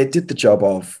it did the job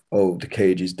of, the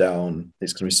cage is down.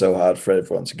 It's going to be so hard for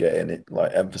everyone to get in. It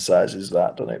like emphasizes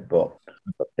that, doesn't it? But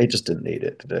it just didn't need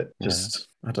it, did it? Just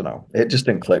I don't know. It just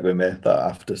didn't click with me, that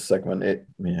after segment.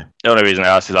 The only reason I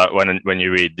asked is like when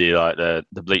you read the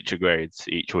bleacher grades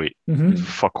each week, mm-hmm.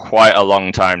 for quite a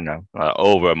long time now, like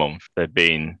over a month, they've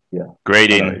been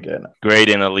grading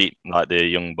elite, like the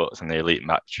Young Bucks and the elite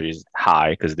matches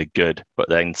high because they're good, but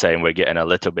then saying we're getting a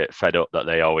little bit fed up that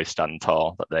they always stand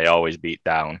tall, that they always beat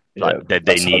down. Like they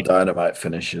need Dynamite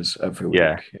finishes every week.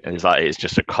 Yeah, it's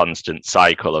just a constant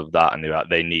cycle of that, and they're like,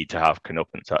 they need to have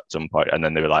comeuppance at some point, and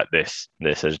then they were like, this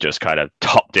has just kind of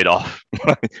topped it off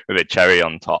with a cherry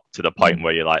on top to the point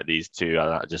where you're like, these two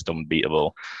are just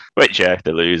unbeatable. Which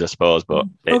they lose, I suppose, but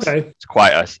it's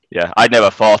quite I'd never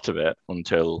thought of it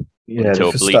until they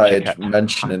started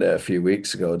mentioning it a few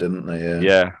weeks ago, didn't they?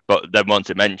 Yeah, but then once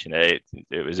they mentioned it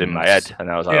was in my head,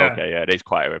 and I was like, it is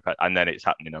quite a repet. And then it's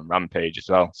happening on Rampage as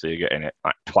well, so you're getting it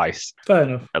like twice. Fair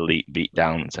enough. Elite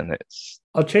beatdowns, and it's.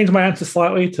 I'll change my answer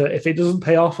slightly to if it doesn't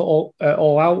pay off all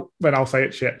out, then I'll say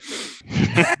it's shit. So,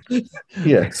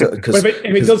 if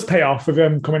it does pay off with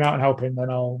them coming out and helping, then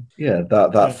I'll. Yeah,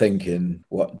 that thinking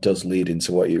what does lead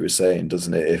into what you were saying,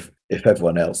 doesn't it? If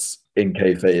everyone else in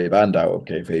kayfabe and out of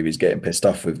kayfabe is getting pissed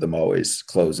off with them always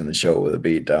closing the show with a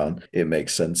beatdown, it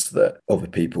makes sense that other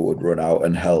people would run out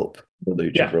and help the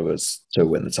Lucha Brothers to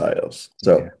win the titles.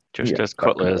 So. Just as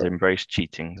Cutler has embraced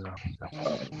cheating.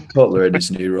 Cutler in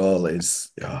his new role is,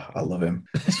 I love him.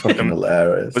 It's fucking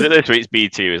hilarious. Was it this week's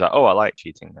B2? He's like, I like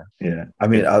cheating now. Yeah. I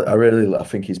mean, I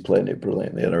think he's playing it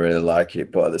brilliantly and I really like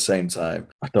it. But at the same time,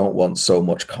 I don't want so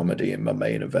much comedy in my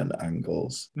main event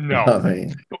angles. No. You know what I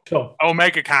mean? Sure.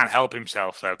 Omega can't help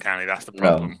himself, though, can he? That's the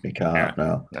problem. No, he can't,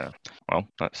 no. Well,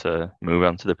 let's move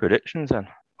on to the predictions then.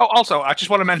 Oh, also, I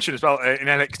just want to mention as well, in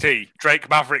NXT, Drake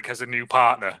Maverick has a new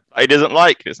partner. He doesn't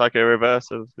like. It's like a reverse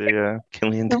of the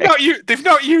Killian. They've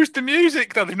not used the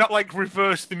music, though. They've not, like,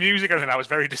 reversed the music. I was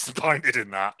very disappointed in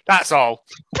that. That's all.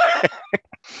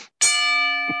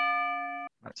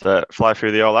 Let's fly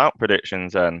through the all-out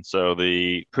predictions then. So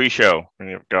the pre-show,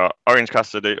 we've got Orange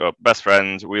Cassidy, Best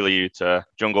Friends, Wheeler Yuta,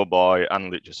 Jungle Boy,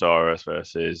 and Luchasaurus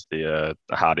versus the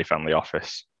Hardy Family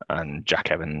Office and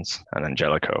Jack Evans and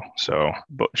Angelico. So,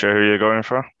 Butcher, who are you going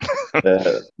for?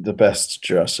 The best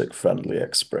Jurassic-friendly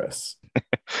Express.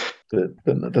 They're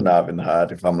not having the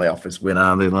Hardy Family Office win,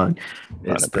 are they? Like,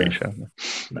 it's pretty sure.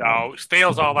 No, it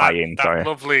steals all that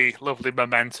lovely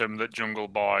momentum that Jungle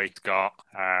Boy got,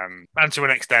 and to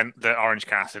an extent that Orange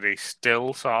Cassidy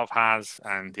still sort of has.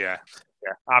 And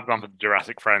I've gone for the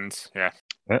Jurassic Friends. Yeah,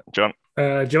 John.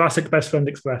 Jurassic Best Friend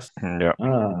Express. Yeah.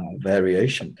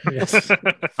 Variation. Yes.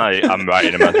 I'm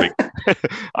writing him as we.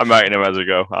 I'm writing him as we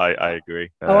go. I agree.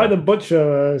 I like the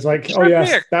Butcher. It's like,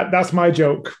 that's my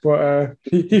joke, but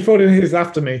he thought in his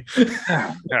after me.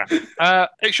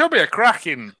 It should be a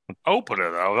cracking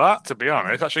opener, though. That, to be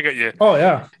honest, that should get you. Oh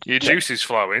yeah, your juices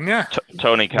flowing. Yeah.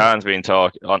 Tony Khan's been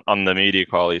talking on the media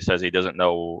call. He says he doesn't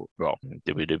know. Well,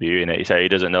 WWE in it. He said he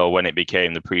doesn't know when it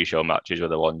became the pre-show matches were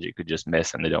the ones you could just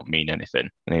miss and they don't mean anything.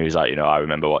 And he was like, I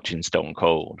remember watching Stone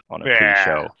Cold on a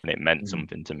pre-show, and it meant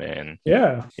something to me. And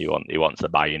he wants the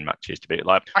buy-in matches to be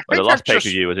like. The last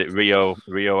pay-per-view was it Rio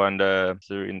and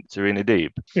Serena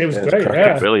Deeb. It was great.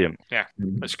 Yeah, brilliant. Yeah,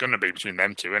 it's going to be between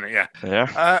them two, isn't it? Yeah. Yeah.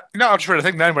 I'm just trying to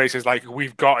think then where he says like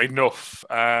we've got enough.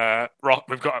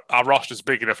 We've got our roster's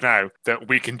big enough now that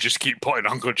we can just keep putting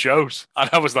on good shows. And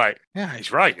I was like, yeah,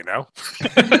 he's right.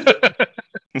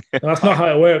 That's not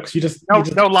how it works.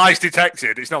 No lies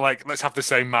detected. It's not like let's have the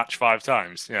same match 5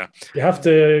 times. Yeah, you have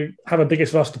to have a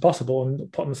biggest roster possible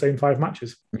and put on the same 5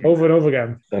 matches over and over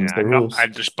again. Them's the rules.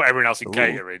 And just put everyone else in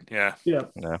catering. Yeah.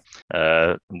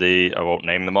 I won't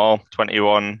name them all.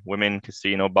 21 women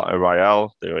casino battle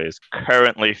royale. There is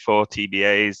currently 4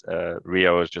 TBAs.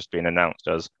 Rio has just been announced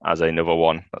as another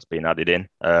one that's been added in.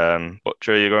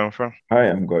 Butcher, are you going for? I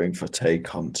am going for Tay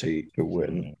Conti to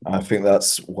win. I think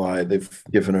that's why they've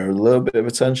given her a little bit of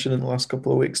attention in the last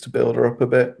couple of weeks to build her up a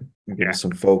bit and give her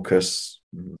some focus.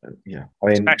 Yeah, I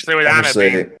mean, especially with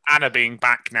Anna being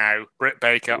back now. Britt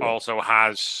Baker also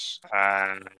has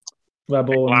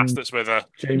Rebel Blast that's with her.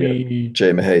 Jamie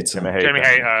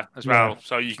Hayter as well. Yeah.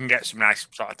 So you can get some nice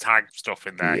sort of tag stuff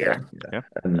in there. Yeah.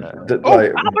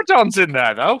 Abaddon's in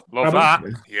there though. Love that.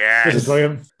 Yeah.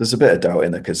 There's a bit of doubt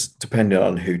in there because depending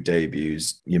on who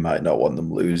debuts, you might not want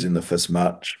them losing the first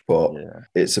match, but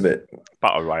it's a bit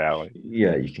battle royale.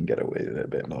 Yeah, you can get away with it a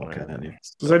bit more, can't you?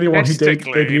 Does anyone who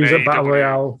debuts at battle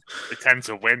royale? They tend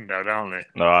to win though, don't they?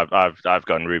 No, I've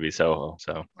gone Ruby Soho,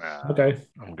 so okay,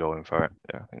 I'm going for it.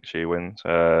 Yeah, I think she wins.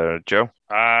 Joe?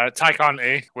 Tay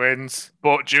Conti wins,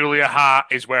 but Julia Hart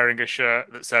is wearing a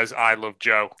shirt that says "I love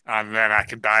Joe," and then I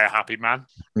can die a happy man.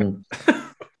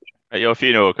 At your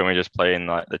funeral, can we just play in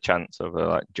like the chants of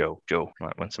like Joe,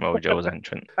 like when Samoa Joe was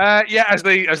entrant? Yeah, as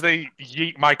they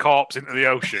yeet my corpse into the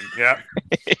ocean. Yeah.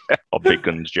 Or Big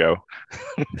Guns Joe.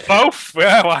 Both.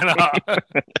 Yeah, why not?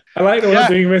 I like that we're not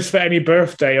doing this for any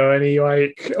birthday or any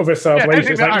like other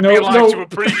celebration. Yeah, I'd like to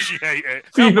appreciate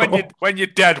it. When you're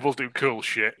dead, we'll do cool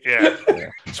shit. Yeah.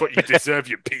 That's what you deserve,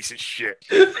 you piece of shit.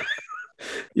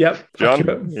 Yep. John,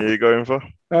 are you going for?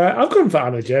 I'm going for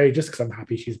Anna Jay just because I'm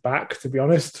happy she's back, to be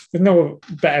honest. There's no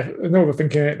other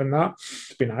thinking it than that.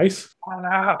 It'd be nice.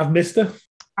 I've missed her.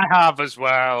 I have as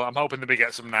well. I'm hoping that we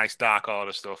get some nice Dark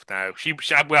Order stuff now.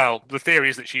 The theory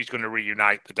is that she's going to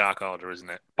reunite the Dark Order, isn't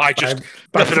it? By just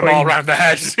flipping them all around the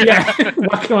head. Yeah,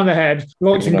 whacking on the head,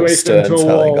 launching Grayson into a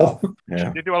wall.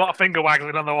 Yeah. You do a lot of finger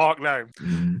waggling on the walk down.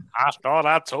 I thought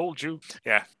I told you.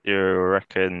 Yeah. You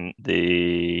reckon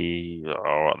the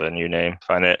new name?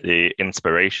 Find it. The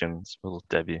Inspirations will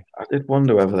debut. I did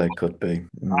wonder whether they could be.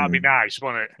 That'd be nice,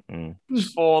 wouldn't it?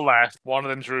 There's 4 left. One of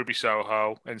them's Ruby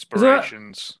Soho.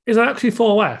 Inspirations. Is there actually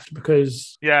 4 left?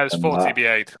 Because there's 4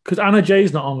 TBA'd. Because Anna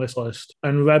Jay's not on this list,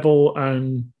 and Rebel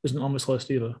isn't on this list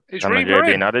either. Is Anna Jay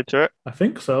being added to it? I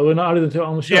think so. They're not added to it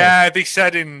on the show. Yeah, they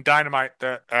said in Dynamite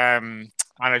that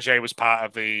Anna Jay was part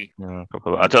of the.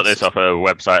 I took this off a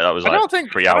website that was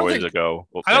 3 hours ago.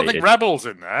 I don't think Rebel's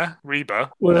in there.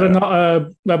 Reba. Well, they're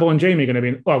not Rebel and Jamie going to be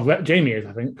in? Well, Jamie is,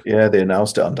 I think. Yeah, they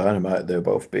announced it on Dynamite. They're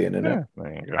both being in it.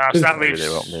 So that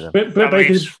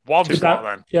leaves one spot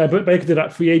then. Yeah, Britt Baker did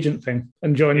that free agent thing,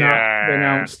 and during that they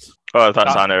announced. Oh,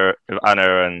 that's Anna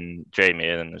and Jamie,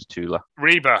 and then there's 2 left.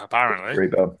 Reba, apparently.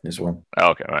 Reba is one.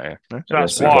 Oh, okay, right, yeah. So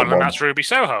that's one, and that's Ruby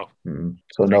Soho.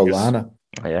 So no Lana.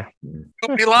 Oh, yeah.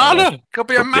 Could be Lana. Could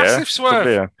be a massive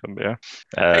swerve. Could be.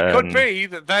 It could be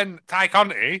that then Tay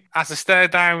Conti has to stare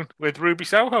down with Ruby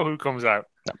Soho, who comes out.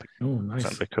 Nice.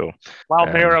 That'd be cool. While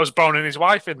Miro's boning his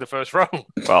wife in the first row.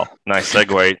 Well, nice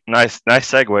segue. Nice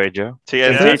segue, Joe.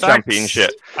 TNT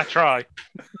Championship. I try.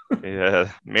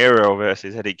 Yeah, Miro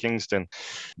versus Eddie Kingston.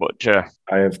 Butcher.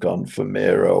 I have gone for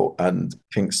Miro, and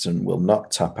Kingston will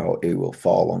not tap out. He will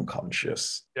fall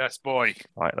unconscious. Yes, boy.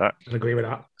 Like that. I agree with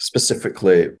that.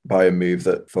 Specifically by a move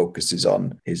that focuses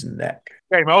on his neck.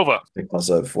 Game over. Because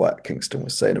of what Kingston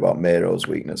was saying about Miro's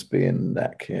weakness being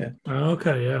neck, yeah.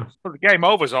 Okay, yeah. Well, the game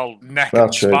over's all neck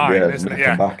and spine, isn't it?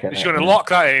 Yeah. He's going to lock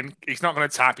that in. He's not going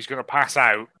to tap. He's going to pass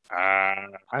out.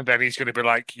 And then he's going to be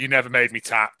like, you never made me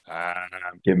tap.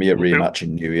 Give me a rematch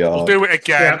in New York. We'll do it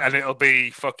again, and it'll be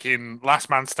fucking last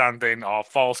man standing or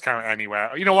falls count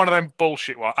anywhere. You know, one of them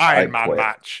bullshit Iron Man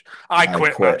match. I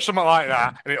quit match, something like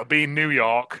that. And it'll be in New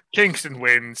York. Kingston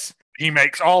wins. He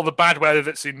makes all the bad weather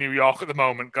that's in New York at the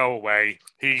moment go away.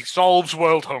 He solves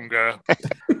world hunger.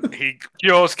 He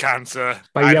cures cancer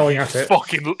by yelling at it.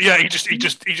 He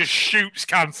just shoots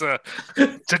cancer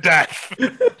to death.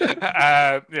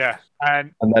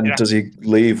 And then does he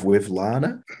leave with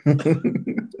Lana?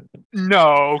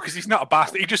 No, because he's not a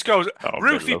bastard. He just goes.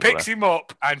 Ruthie picks him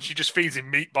up, and she just feeds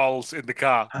him meatballs in the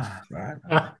car. Right.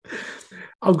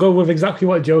 I'll go with exactly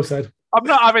what Joe said. I'm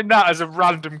not having that as a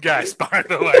random guess, by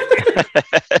the way.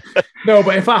 No,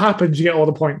 but if that happens, you get all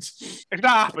the points. If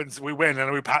that happens, we win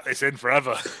and we pack this in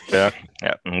forever. Yeah,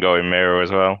 and going Miro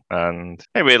as well. And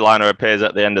maybe Lana appears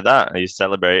at the end of that. He's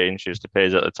celebrating. She just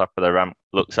appears at the top of the ramp,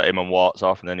 looks at him and walks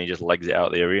off, and then he just legs it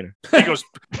out the arena. He goes,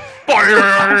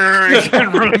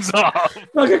 and runs off.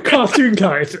 Like a cartoon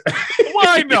character.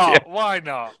 Why not? Why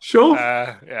not? Sure.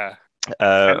 Yeah.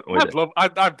 I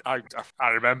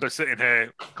remember sitting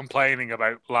here complaining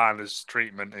about Lana's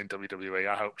treatment in WWE.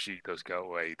 I hope she does go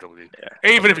away.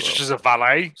 Even if it's just a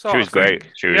valet. She was great.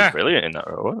 She was brilliant in that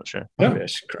role, wasn't she? Yeah,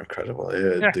 she's incredible.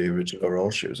 Yeah, the original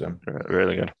role she was in.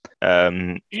 Really good.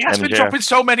 He has been dropping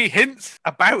so many hints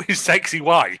about his sexy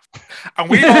wife,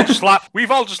 and we've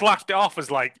all just laughed it off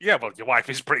as like, yeah, well, your wife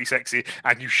is pretty sexy,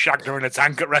 and you shagged her in a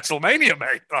tank at WrestleMania,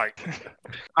 mate. Like,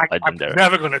 I'm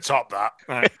never going to top that.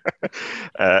 Right.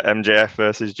 MJF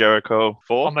versus Jericho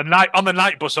 4 on the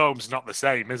night bus home's not the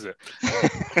same, is it?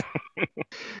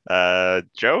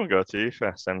 Joe, go to you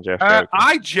first. MJF.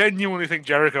 I genuinely think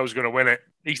Jericho's going to win it.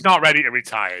 He's not ready to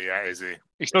retire yet, is he?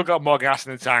 He's still got more gas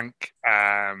in the tank.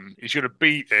 He's going to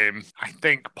beat him, I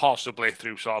think, possibly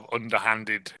through sort of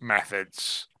underhanded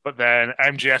methods. But then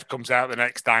MJF comes out the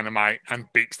next Dynamite and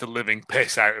beats the living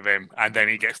piss out of him, and then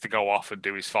he gets to go off and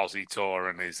do his Fozzy tour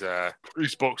and his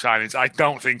book signings. I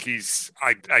don't think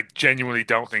I genuinely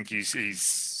don't think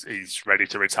he's ready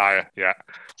to retire yet.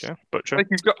 Yeah, but sure. I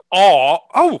think he's got.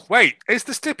 Wait, is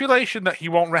the stipulation that he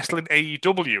won't wrestle in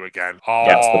AEW again?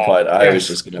 That's the point. I was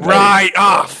just going to. Right.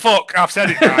 Fuck. I've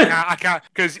said it. I can't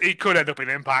because he could end up in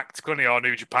Impact, couldn't he, or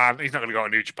New Japan? He's not going to go to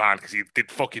New Japan because he did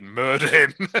fucking murder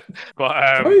him.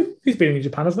 But he's been in New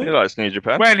Japan, hasn't he? He likes New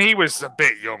Japan when he was a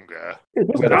bit younger.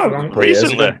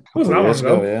 Recently. Wasn't that long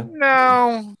ago? Yeah.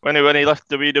 No. When he left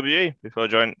WWE before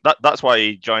joining. That's why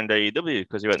he joined AEW,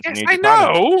 because he went to New Japan. I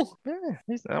know.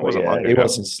 Yeah, that wasn't long ago. He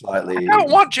wasn't slightly. I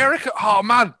don't want Jericho. Oh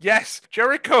man, yes,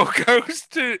 Jericho goes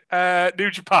to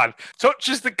New Japan,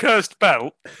 touches the cursed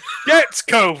belt, gets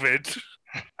COVID.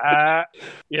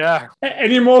 Yeah.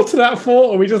 Any more to that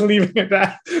thought, or are we just leaving it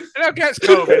there? Gets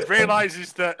COVID,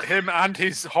 realizes that him and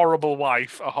his horrible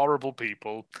wife are horrible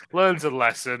people, learns a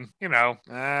lesson,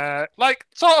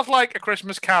 sort of like A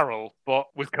Christmas Carol, but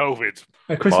with COVID.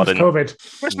 Christmas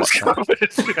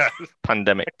COVID, yeah.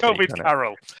 Pandemic. COVID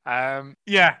Carol.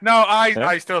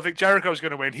 I still think Jericho's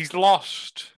going to win. He's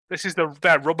lost. This is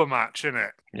their rubber match, isn't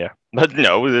it? Yeah. But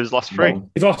no, there's lost 3.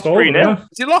 He's lost all 3 now. Has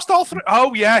he lost all 3?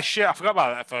 Oh, yeah, shit. I forgot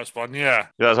about that first one, yeah.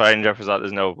 That's why MJF was like,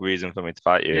 there's no reason for me to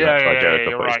fight you. Yeah, that's why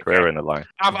Jericho put his right, career in the line.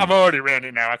 I've already written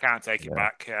it now. I can't take it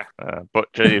back, yeah.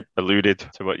 But Jay alluded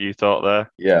to what you thought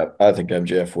there. Yeah, I think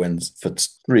MJF wins for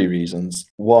 3 reasons.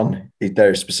 1, he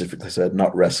very specifically said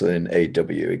not wrestling in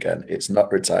AW again. It's not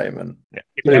retirement. Yeah.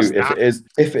 2,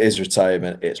 if it is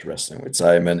retirement, it's wrestling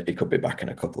retirement. He could be back in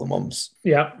a couple of months.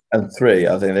 Yeah. And 3,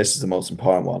 I think this is the most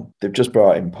important one. They've just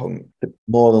brought in Punk. They're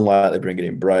more than likely bringing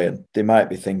in Bryan. They might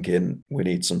be thinking we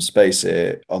need some space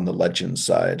here on the Legends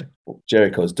side.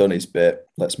 Jericho's done his bit.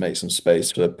 Let's make some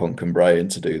space for Punk and Bryan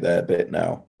to do their bit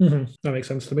now. Mm-hmm. That makes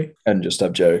sense to me. And just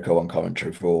have Jericho on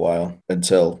commentary for a while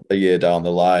until a year down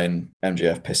the line,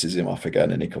 MJF pisses him off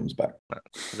again and he comes back.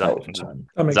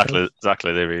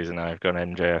 Exactly the reason I've gone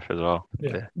MJF as well.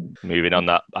 Yeah. Moving on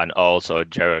that, and also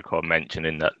Jericho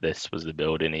mentioning that this was the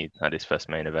building he had his first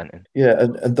main event in. Yeah,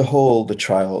 and the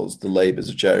trials, the labours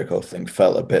of Jericho thing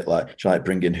felt a bit like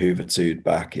bringing Juventud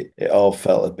back. It all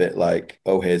felt a bit like,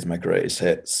 oh, here's my greatest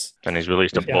hits. And he's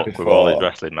released a book with all his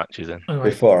wrestling matches in.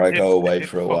 Before I go away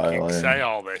for a while. Say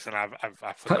all this, and I've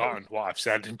forgotten what I've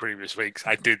said in previous weeks.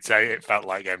 I did say it felt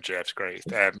like MJF's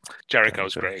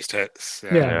Jericho's greatest hits.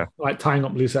 Yeah, like tying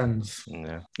up loose ends.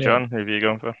 Yeah. John, who have you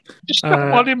going for? Just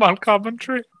don't want him on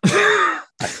commentary.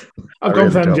 I've gone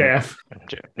for MJF.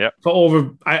 Yeah. For all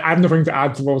the, I have nothing to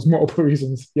add to those multiple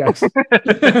reasons. Yes.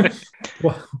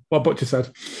 what Butcher said.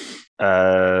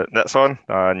 Next one,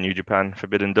 New Japan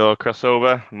Forbidden Door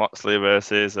crossover. Moxley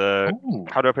versus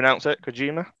how do I pronounce it?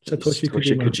 Kojima? Satoshi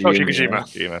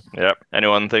Kojima. Yeah.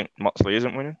 Anyone think Moxley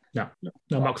isn't winning? No,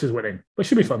 Moxley's winning. But it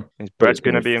should be fun. Is Brett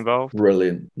going to be involved?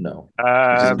 Brilliant. No.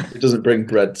 He doesn't bring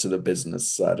bread to the business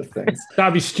side of things.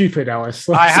 That'd be stupid, Alice.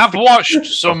 I have watched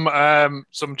some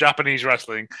Japanese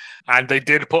wrestling, and they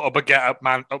did put a baguette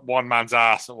up one man's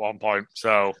ass at one point.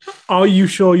 So, are you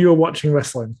sure you were watching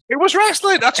wrestling? It was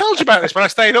wrestling. I told you about this, but I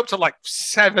stayed up till like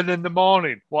 7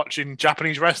 a.m. watching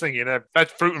Japanese wrestling in a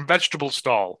fruit and vegetable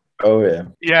stall. Oh yeah.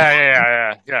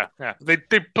 Yeah. They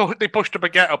pushed a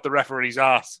baguette up the referee's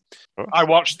ass. I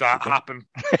watched that happen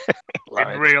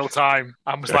in real time.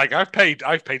 I was like, I've paid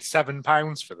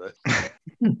 £7 for this.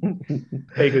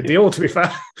 Very good deal, to be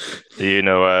fair. Do you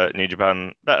know New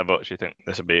Japan better, but do you think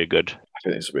this would be a good? I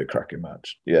think this will be a cracking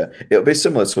match. Yeah, it'll be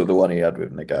similar to the one he had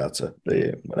with Nagata,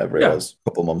 whenever it was a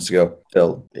couple of months ago.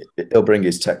 He'll bring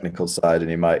his technical side and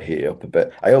he might heat up a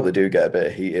bit. I hope they do get a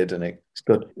bit heated and it's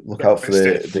good. Look out for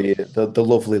the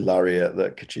lovely lariat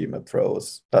that Kojima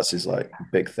throws. That's his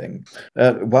big thing.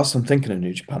 Whilst I'm thinking of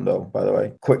New Japan though, by the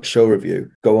way, quick show review.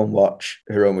 Go and watch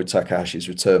Hiromu Takahashi's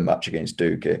return match against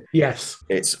Doogie. Yes,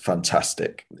 it's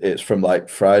fantastic. It's from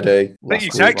Friday. I think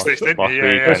you texted this, didn't you?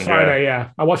 Yeah. Friday. Yeah,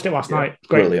 I watched it last night.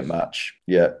 Great. Brilliant match.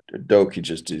 Yeah, Doki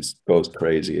just goes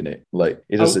crazy in it.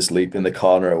 He does this leap in the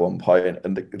corner at one point,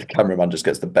 and the cameraman just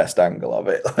gets the best angle of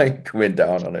it, coming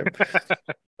down on him.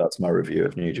 That's my review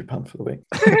of New Japan for the week.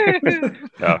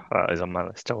 That is on my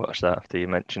list. I'll watch that after you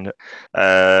mentioned it.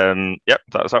 Yep,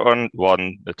 that was that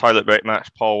one. The toilet break match,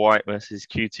 Paul White versus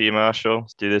QT Marshall.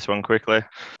 Let's do this one quickly.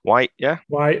 White, yeah?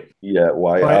 White. Yeah,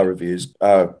 White. Our reviews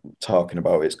are talking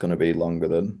about it's going to be longer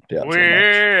than the actual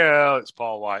match. It's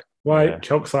Paul White. White,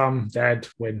 chokeslam, dead,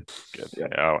 win. Good. Yeah,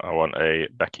 I want a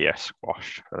Becky S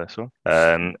squash for this one.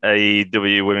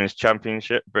 AEW Women's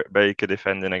Championship, Britt Baker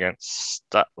defending against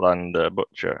Statlander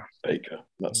Butcher. Baker.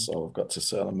 That's all I've got to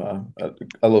say on that.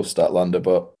 I love Statlander,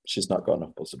 but she's not got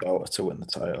enough buzz about her to win the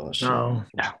title. No,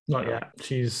 not yet.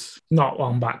 She's not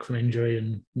long back from injury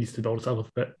and needs to build herself up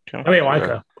a bit. I really like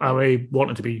her. I really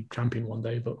want her to be champion one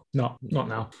day, but not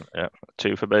now. Yeah,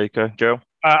 2 for Baker. Joe?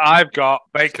 I've got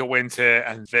Baker wins here,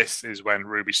 and this is when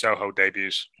Ruby Soho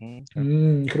debuts. I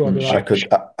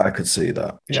could see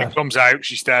that. She comes out,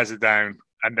 she stares her down,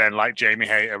 and then Jamie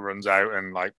Hayter runs out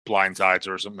and blindsides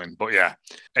her or something. But yeah,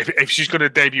 if she's going to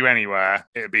debut anywhere,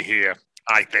 it'll be here,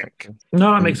 I think.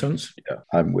 No, that makes sense. Yeah,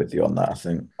 I'm with you on that, I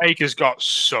think. Baker's got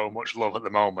so much love at the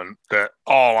moment that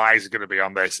all eyes are going to be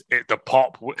on this. The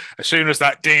pop, as soon as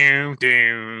that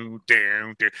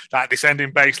that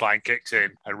descending bass line kicks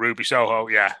in, and Ruby Soho,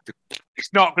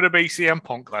 it's not going to be CM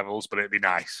Punk levels, but it'd be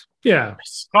nice. Yeah.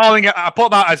 Calling it, I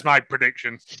put that as my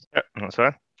prediction. Yep, that's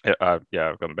fine. I've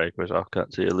gone Baker as well.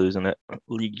 Can't see you losing it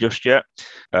just yet.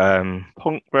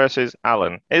 Punk versus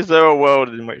Allen. Is there a world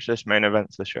in which this main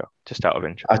event's the show? Just out of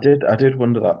interest. I did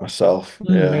wonder that myself.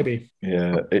 Maybe.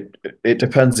 Yeah, it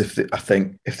depends I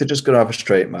think if they're just going to have a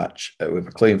straight match with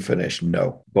a clean finish,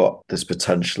 no. But there's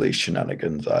potentially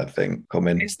shenanigans, I think,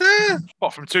 coming. Is there?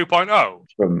 What, from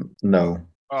 2.0? No.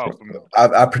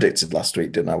 I predicted last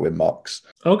week, didn't I, with Mox?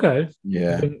 Okay.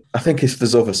 Yeah. I think if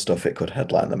there's other stuff, it could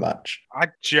headline the match. I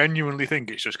genuinely think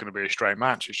it's just going to be a straight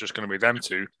match. It's just going to be them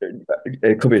two.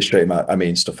 It could be a straight match. I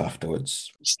mean, stuff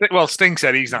afterwards. Well, Sting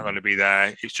said he's not going to be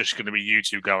there. It's just going to be you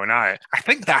two going at it. I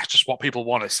think that's just what people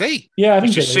want to see. Yeah, I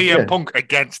think it's just CM Punk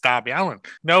against Darby Allin.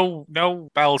 No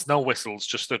bells, no whistles.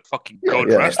 Just a fucking good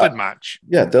wrestling match.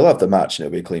 Yeah, they'll have the match and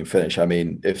it'll be a clean finish. I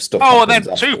mean, if stuff. Oh, and then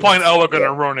 2.0 are going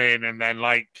to run in, and then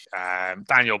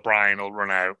Daniel Bryan will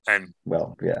run out, and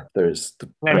there's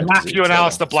and Matthew and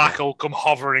Aleister Black will come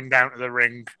hovering down to the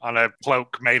ring on a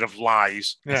cloak made of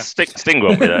lies. Yeah, Sting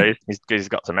won't be there. He's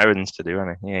got some errands to do,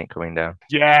 hasn't he? He ain't coming down.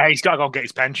 Yeah, he's got to go get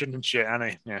his pension and shit,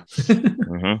 hasn't he? Yeah.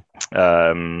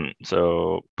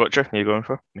 So Butcher, are you going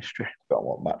for mystery? Got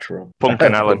what match room? Punk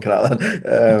and Allen.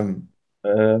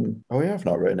 I've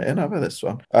not written it in, have I, this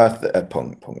one?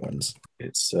 Punk wins.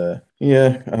 It's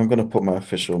I'm going to put my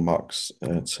official Mox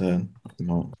attacks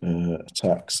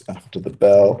after the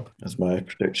bell as my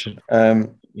prediction.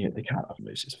 They can't have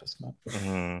Lucy's first match.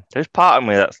 There's part of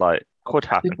me that's could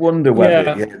happen. I wonder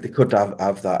whether they could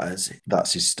have that as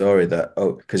that's his story, that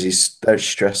because he's very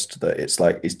stressed that it's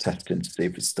he's testing to see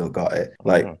if he's still got it.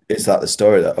 Is that the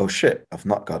story that shit, I've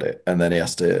not got it, and then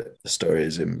the story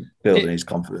is him building his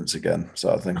confidence again,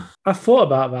 sort of thing. I thought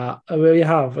about that. I really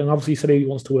have, and obviously he said he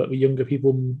wants to work with younger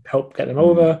people and help get them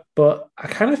over. But I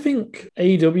kind of think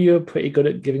AEW are pretty good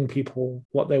at giving people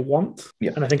what they want,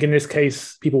 and I think in this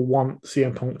case, people want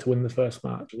CM Punk to win the first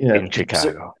match in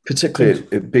Chicago, particularly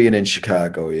being in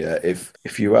Chicago. Yeah,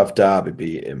 if you have Darby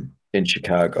beat him in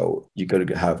Chicago, you're going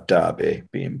to have Darby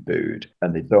being booed,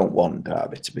 and they don't want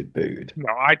Darby to be booed. No,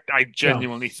 I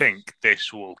genuinely think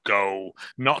this will go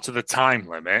not to the time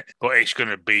limit, but it's going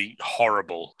to be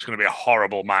horrible. It's going to be a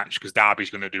horrible match because Darby's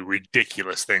going to do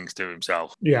ridiculous things to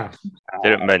himself. Yeah.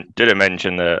 Didn't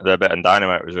mention the bit on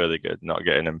Dynamite was really good, not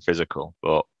getting him physical,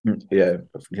 but Yeah,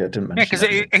 didn't mention.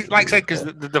 Yeah, because like I said, because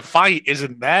the fight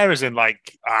isn't there, as in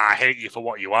like I hate you for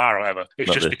what you are, or whatever.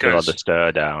 It's just because the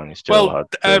stare down. You still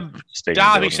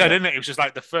Darby said, isn't it? It was just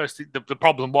like the first. The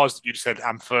problem was that you said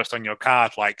I'm first on your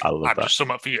card. Like I'm just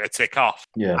something for you to tick off.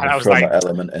 Yeah, and I was like,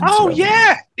 oh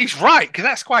yeah, he's right, because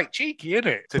that's quite cheeky, isn't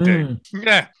it, to do?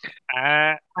 Yeah.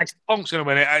 Punk's going to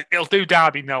win it. It'll do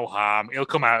Darby no harm. He'll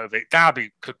come out of it.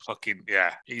 Darby could fucking,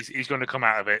 he's going to come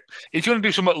out of it. He's going to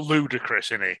do something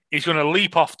ludicrous, isn't he? He's going to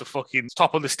leap off the fucking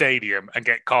top of the stadium and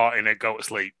get caught in it, go to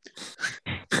sleep.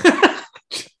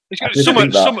 It's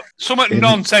going to be something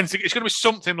nonsensical. It's going to be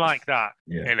something like that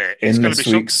in it. It's in this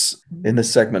week's in the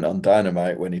segment on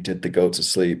Dynamite when he did the go to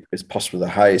sleep, it's possibly the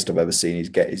highest I've ever seen. He's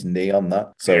get his knee on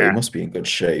that, so he must be in good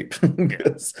shape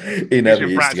because he never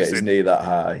used to get his knee that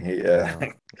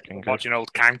high. Watching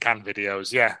old Can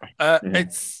videos,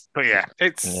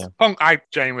 it's Punk. I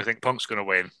genuinely think Punk's going to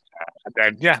win.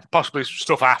 And then, possibly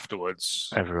stuff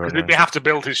afterwards. They have to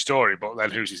build his story, but then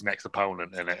who's his next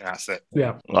opponent in it? That's it.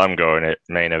 Yeah. I'm going it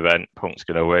main event. Punk's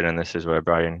going to win, and this is where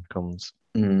Bryan comes.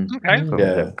 Okay.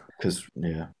 Yeah, because,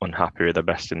 unhappy with the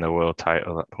best in the world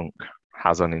title that Punk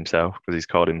has on himself, because he's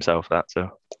called himself that,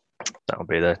 so that'll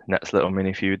be the next little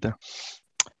mini feud there.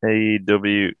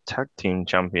 AEW Tag Team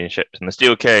Championships in the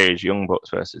Steel Cage, Young Bucks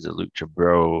versus the Lucha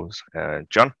Bros.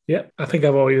 John? Yeah, I think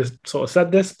I've always sort of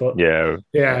said this, but yeah,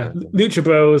 Lucha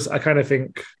Bros, I kind of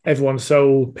think everyone's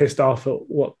so pissed off at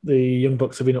what the Young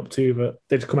Bucks have been up to that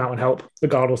they just come out and help,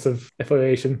 regardless of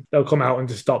affiliation. They'll come out and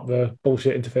just stop the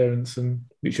bullshit interference and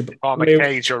on the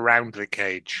cage, around the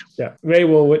cage. Yeah, Ray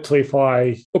will literally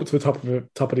fly up to the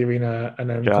top of the arena and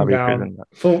then come down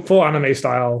full anime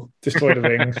style, destroy the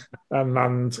ring, and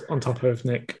land on top of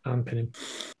Nick and pin him.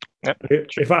 Yep.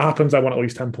 If that happens, I want at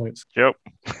least 10 points. Yep.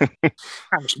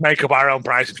 Just make up our own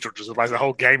pricing structures, otherwise the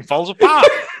whole game falls apart.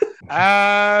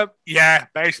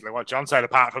 Basically what John said,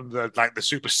 apart from the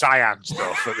Super Saiyan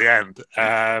stuff at the end.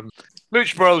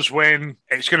 Lucha Bros win.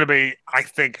 It's going to be, I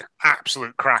think,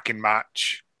 absolute cracking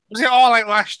match. Was it all like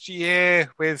last year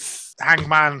with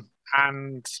Hangman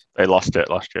and... They lost it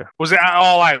last year. Was it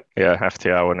all out? Yeah,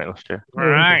 FTR won it last year.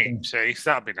 Right. See, so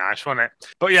that'd be nice, wouldn't it?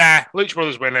 But yeah, Lucha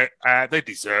Brothers win it. They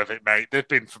deserve it, mate. They've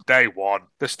been from day one.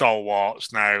 They're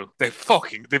stalwarts now. They're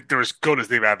as good as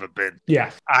they've ever been.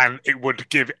 Yeah. And it would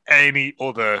give any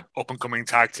other up-and-coming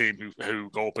tag team who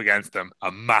go up against them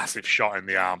a massive shot in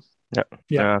the arm.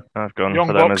 Yeah, I've gone Young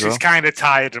for them Bucks as well. is kind of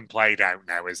tired and played out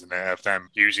now, isn't it? Of them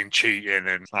using cheating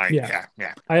and yeah.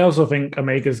 I also think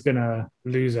Omega's gonna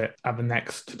lose it at the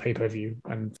next pay-per-view,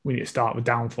 and we need to start with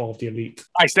downfall of the Elite.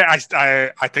 I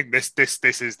think this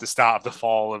is the start of the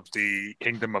fall of the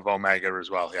Kingdom of Omega as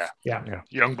well. Yeah.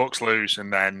 Young Bucks lose,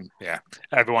 and then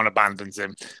everyone abandons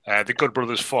him. The Good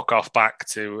Brothers fuck off back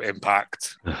to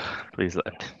Impact. Please let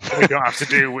him. We don't have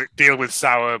to deal with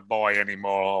Sour Boy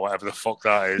anymore, or whatever the fuck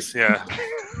that is. Yeah.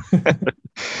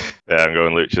 I'm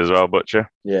going Lucha as well, Butcher.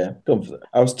 Yeah, going for that.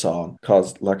 I was torn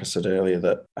because, like I said earlier,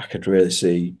 that I could really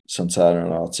see Santana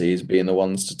and Ortiz being the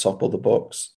ones to topple the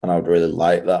Bucks, and I would really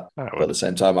like that. But at the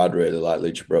same time, I'd really like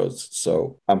Lucha Bros,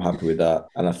 so I'm happy with that.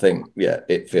 And I think,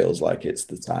 it feels like it's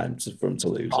the time for them to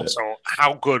lose it. So,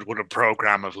 how good would a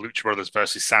program of Lucha Brothers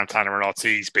versus Santana and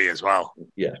Ortiz be as well?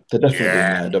 Yeah, they're definitely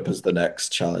lined up as the next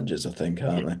challenges, I think,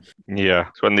 aren't they? Yeah,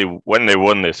 so when they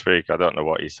won this week, I don't know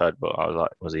what he said, but I was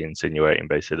like, was he insinuating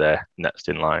basically they're next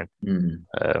in line?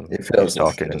 It feels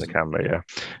talking like in the camera,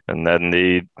 And then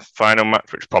the final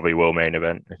match, which probably will main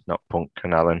event, if not Punk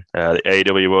and Allen, the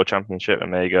AEW World Championship,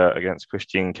 Omega against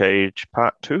Christian Cage,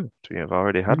 Part 2. We have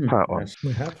already had Part 1. Yes,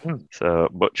 we have. So,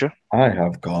 Butcher? I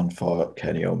have gone for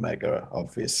Kenny Omega,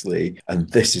 obviously, and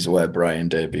this is where Bryan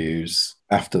debuts.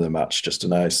 After the match, just a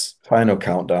nice final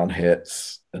countdown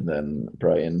hits, and then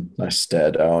Bryan, nice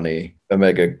stare down.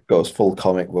 Omega goes full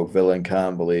comic book villain,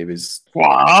 can't believe he's...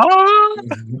 What?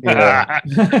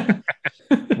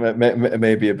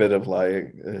 Maybe a bit of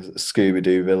like a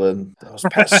Scooby-Doo villain. Those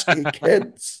pesky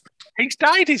kids. He's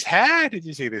dyed his hair. Did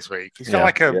you see this week? He's got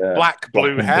like a black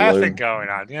blue hair thing going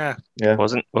on. Yeah.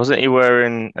 Wasn't he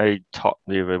wearing a top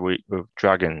the other week with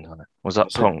dragons on it? Was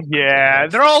that Punk? Yeah,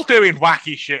 they're all doing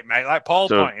wacky shit, mate. Like Paul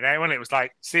pointed out when it was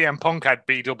like CM Punk had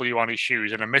BW on his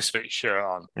shoes and a Misfits shirt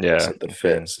on. Yeah, it's the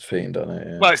Fiend on it.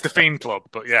 Yeah. Well, it's the Fiend Club,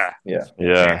 but yeah.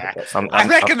 I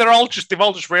reckon they've all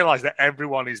just realised that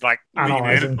everyone is like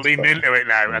leaning into it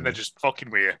now, and they're just fucking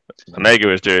weird. Omega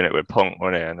was doing it with Punk,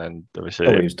 wasn't he? And then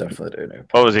obviously, he was definitely doing it.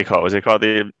 What was he called? Was he called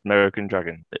the American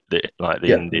Dragon? The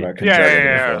Indian?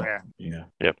 Yeah. Yeah.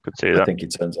 Yep, could see that. I think he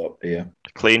turns up here.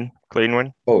 Clean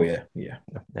win. Oh yeah.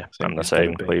 I'm the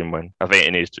same. Clean win. I think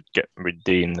he needs to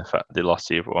redeem the fact they lost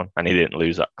the other one, and he didn't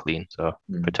lose that clean, so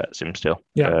protects him still.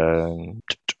 Yeah.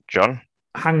 John.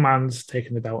 Hangman's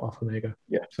taking the belt off Omega.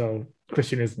 Yeah. So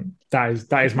Christian isn't. That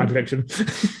is my prediction.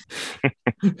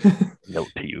 Note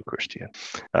to you, Christian.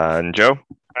 And Joe?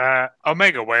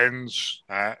 Omega wins.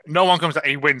 No one comes out.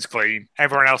 He wins clean.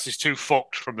 Everyone else is too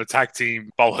fucked from the tag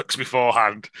team bollocks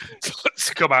beforehand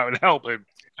to come out and help him.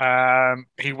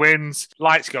 He wins.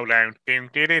 Lights go down.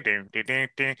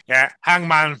 Yeah.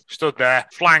 Hangman stood there,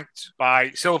 flanked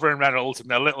by Silver and Reynolds in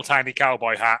their little tiny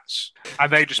cowboy hats,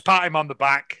 and they just pat him on the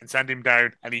back and send him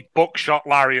down. And he buckshot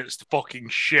lariats the fucking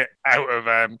shit out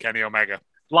of Kenny Omega.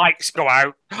 Lights go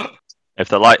out. If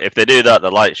they do that,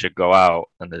 the light should go out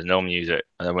and there's no music.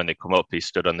 And then when they come up, he's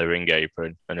stood on the ring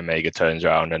apron and Omega turns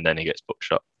around and then he gets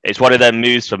buckshot. It's one of them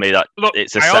moves for me that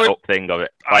it's a setup thing of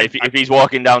it. Like if he's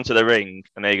walking down to the ring,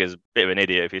 Omega's a bit of an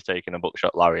idiot if he's taking a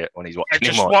buckshot lariat when he's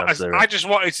watching him walk down to the ring. I just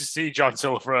wanted to see John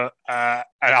Silver and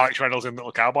Alex Reynolds in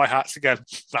little cowboy hats again.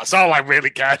 That's all I really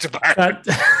cared about.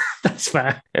 That's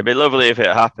fair. It'd be lovely if it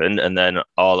happened and then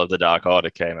all of the Dark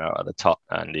Order came out at the top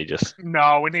and he just...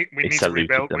 No, we need to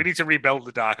rebuild. We need to rebuild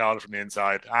the Dark Order from the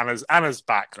inside. Anna's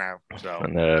back now. So.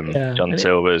 And John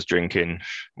Silver's drinking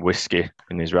whiskey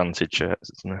in his Rancid shirts,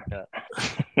 isn't it? Yeah.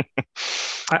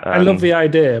 I love the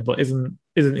idea, but isn't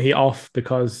he off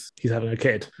because he's having a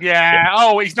kid? Yeah.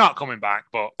 Oh, he's not coming back,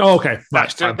 but okay.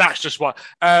 That's just what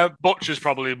Butcher's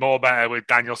probably more better with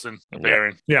Danielson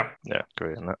appearing. Yeah.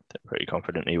 Agree on that. Pretty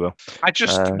confident he will. I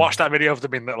just watched that video of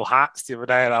them in little hats the other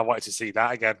day, and I wanted to see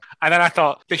that again. And then I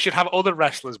thought they should have other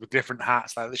wrestlers with different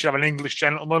hats. Like they should have an English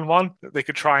gentleman one that they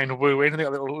could try and woo in, and they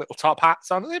got little top hats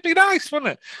on. It'd be nice,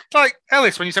 wouldn't it? It's like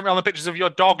Ellis when you sent me all the pictures of your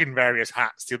dog in various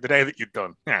hats the other day that you'd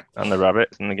done. Yeah. And the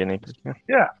rabbits and the guinea pig.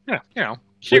 Yeah. You know.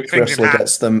 Which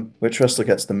wrestler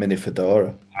gets the mini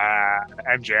fedora?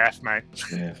 MJF, mate.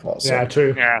 Yeah,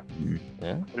 true. Yeah.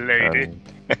 Lady.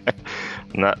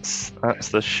 And that's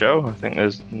the show. I think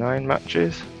there's 9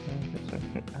 matches.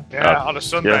 Yeah, on a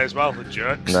Sunday as well, the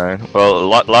jerks. 9. Well,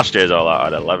 last year's All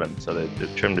Out had 11, so they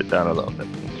trimmed it down a little bit,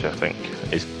 which I think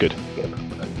is good.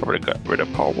 Probably got rid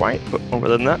of Paul White, but other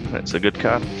than that, it's a good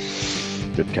card.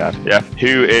 Good card. Yeah.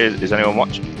 Who is anyone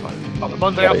watching? On the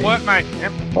Monday off work, mate.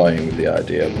 Yep. Toying with the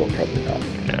idea, but probably not.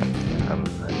 Yeah, I'm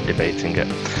debating it.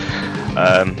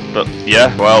 But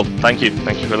yeah, well, thank you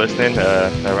for listening.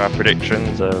 There are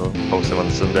predictions. We'll post them on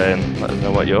Sunday and let us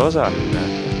know what yours are.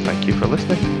 Thank you for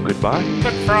listening. Goodbye.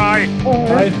 Good Friday.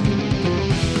 Bye.